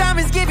cause these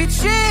diamonds give you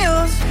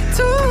chills.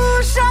 2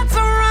 shots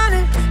I'm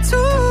running, 2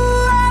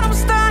 out I'm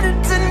stunning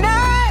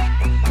tonight.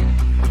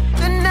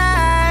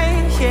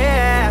 Tonight,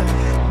 yeah.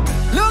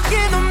 Look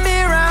in the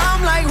mirror,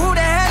 I'm like, who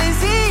the hell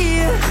is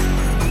he?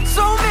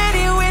 So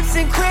many whips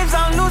and cribs,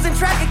 I'm losing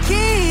track of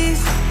keys.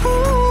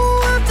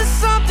 Ooh, up to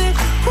something,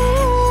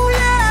 ooh,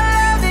 yeah, I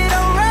love it,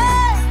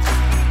 alright.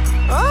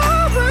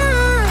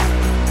 Alright.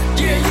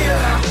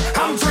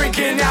 Yeah, I'm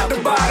drinking out the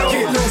bottle.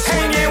 Get loose,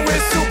 hanging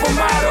with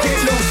supermodels. Get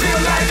loose, feel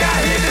like I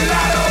hit the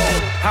lotto.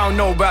 I don't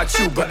know about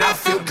you, but I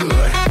feel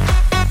good.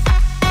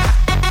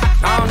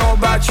 I don't know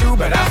about you,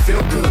 but I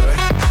feel good.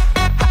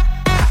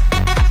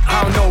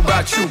 I don't know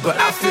about you, but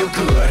I feel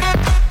good.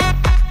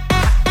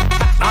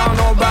 I don't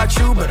know about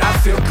you, but I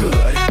feel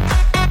good.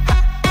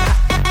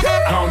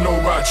 I don't know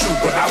about you,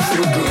 but I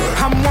feel good.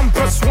 I'm 1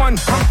 + 1,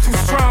 I'm too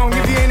strong.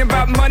 If you ain't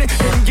about money,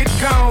 then get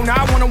gone.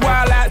 I wanna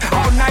wild out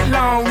all night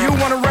long. You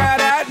wanna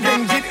ride out,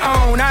 then get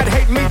on. I'd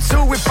hate me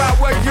too if I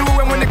were you.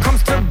 And when it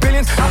comes to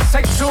billions, I'll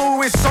take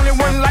 2. It's only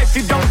one life,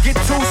 you don't get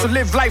 2. So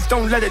live life,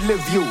 don't let it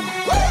live you.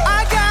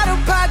 I got a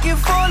pocket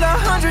full of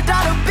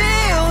 $100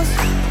 bills.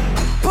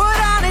 Put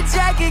on a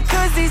jacket,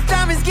 cause these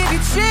diamonds give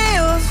you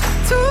chills.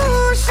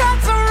 2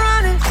 shots I'm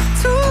running,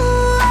 2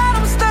 out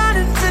I'm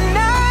stunning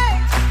tonight.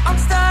 I'm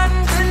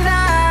starting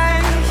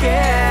tonight,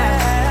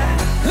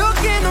 yeah. Look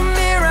in the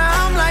mirror,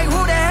 I'm like,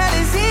 who the hell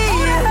is he?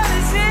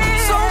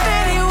 So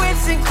many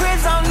whips and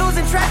cribs, I'm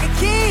losing track of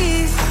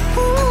keys.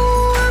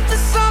 Ooh, up to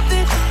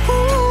something,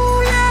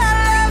 ooh, yeah,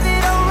 I love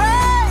it,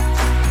 alright.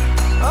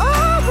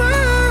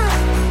 Alright.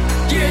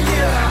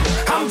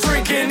 Yeah, I'm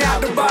drinking out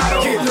the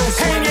bottle. Get loose,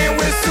 hanging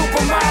with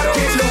supermodels.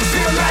 Get loose,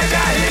 feel like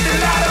I hit the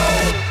lotto.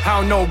 I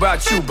don't know about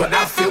you, but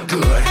I feel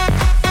good.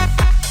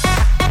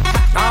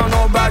 I don't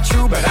know about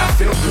you, but I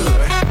feel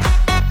good.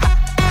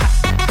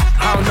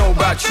 I don't know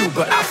about you,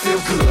 but I feel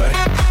good.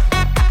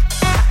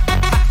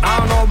 I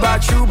don't know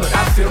about you, but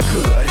I feel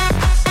good.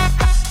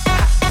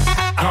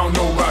 I don't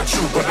know about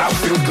you, but I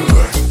feel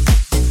good.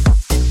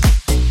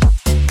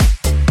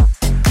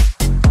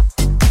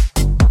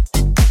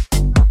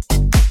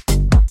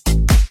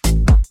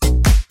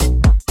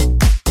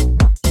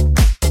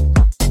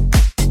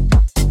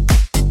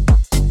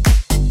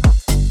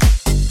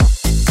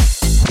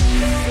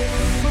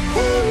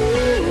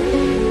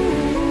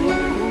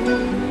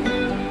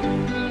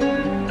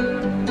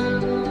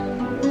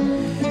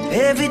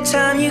 Every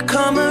time you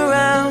come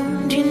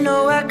around, you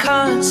know I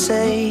can't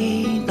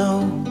say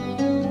no.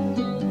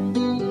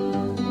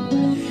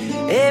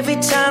 Every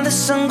time the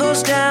sun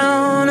goes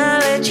down, I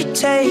let you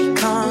take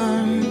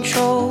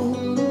control.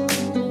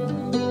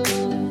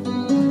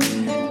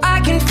 I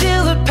can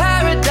feel the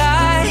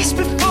paradise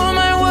before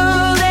my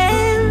world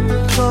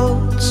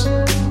implodes.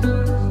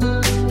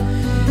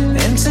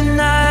 And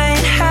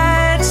tonight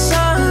had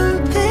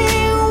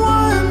something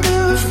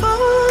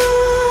wonderful.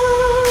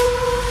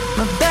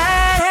 My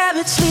bad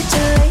habits lead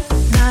to late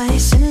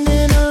nights,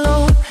 sitting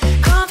alone.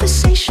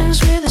 Conversations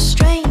with a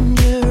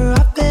stranger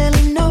I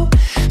barely know.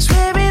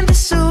 Swearing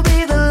this'll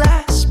be the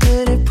last,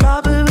 but it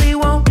probably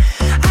won't.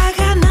 I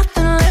got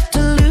nothing left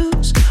to lose.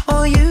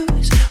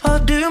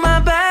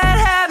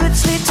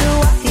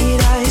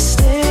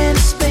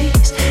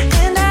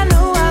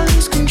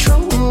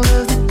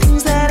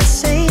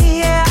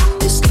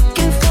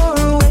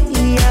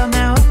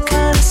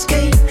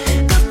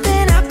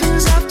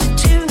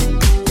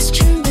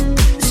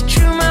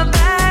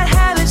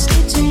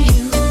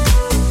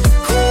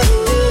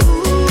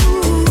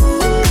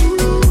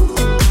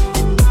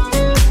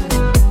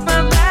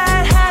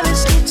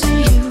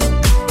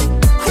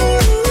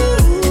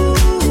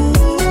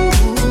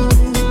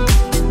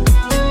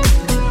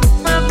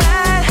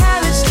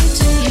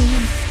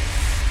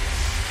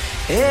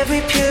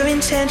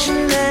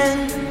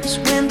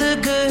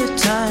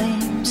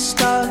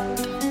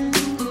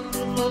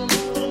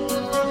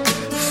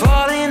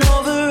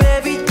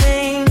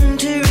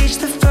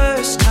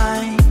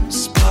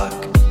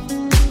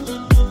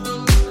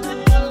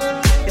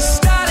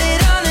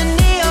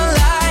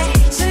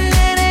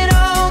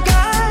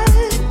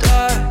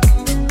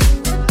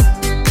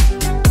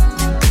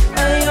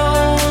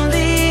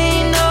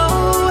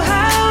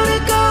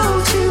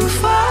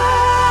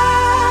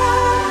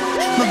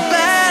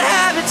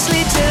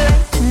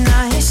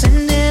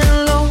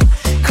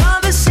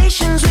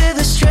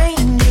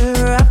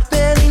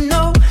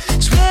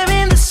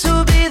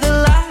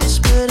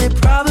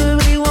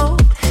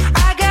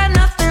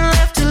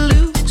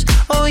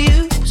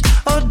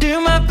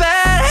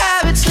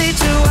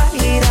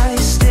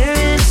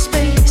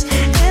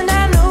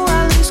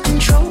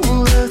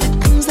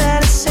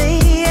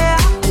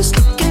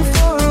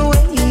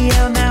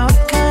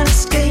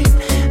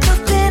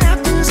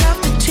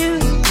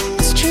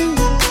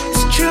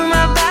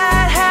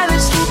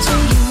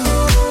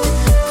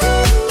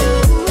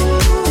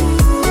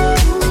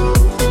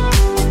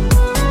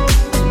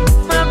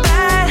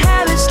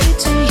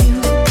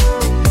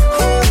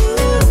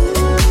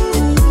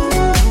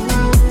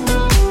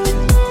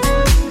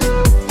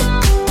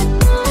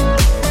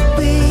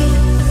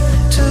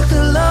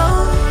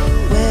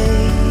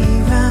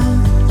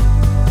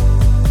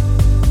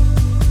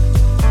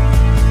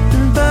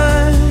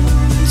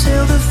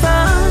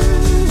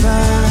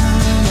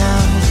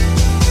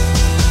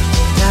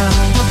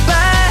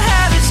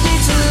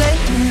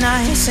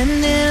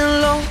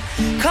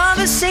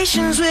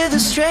 Conversations with a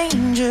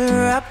stranger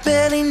I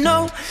barely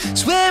know,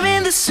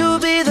 swearing this will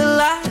be the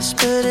last,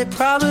 but it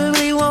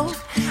probably won't.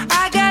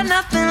 I got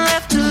nothing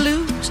left to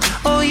lose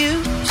or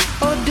use,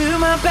 or do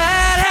my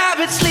bad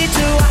habits lead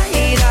to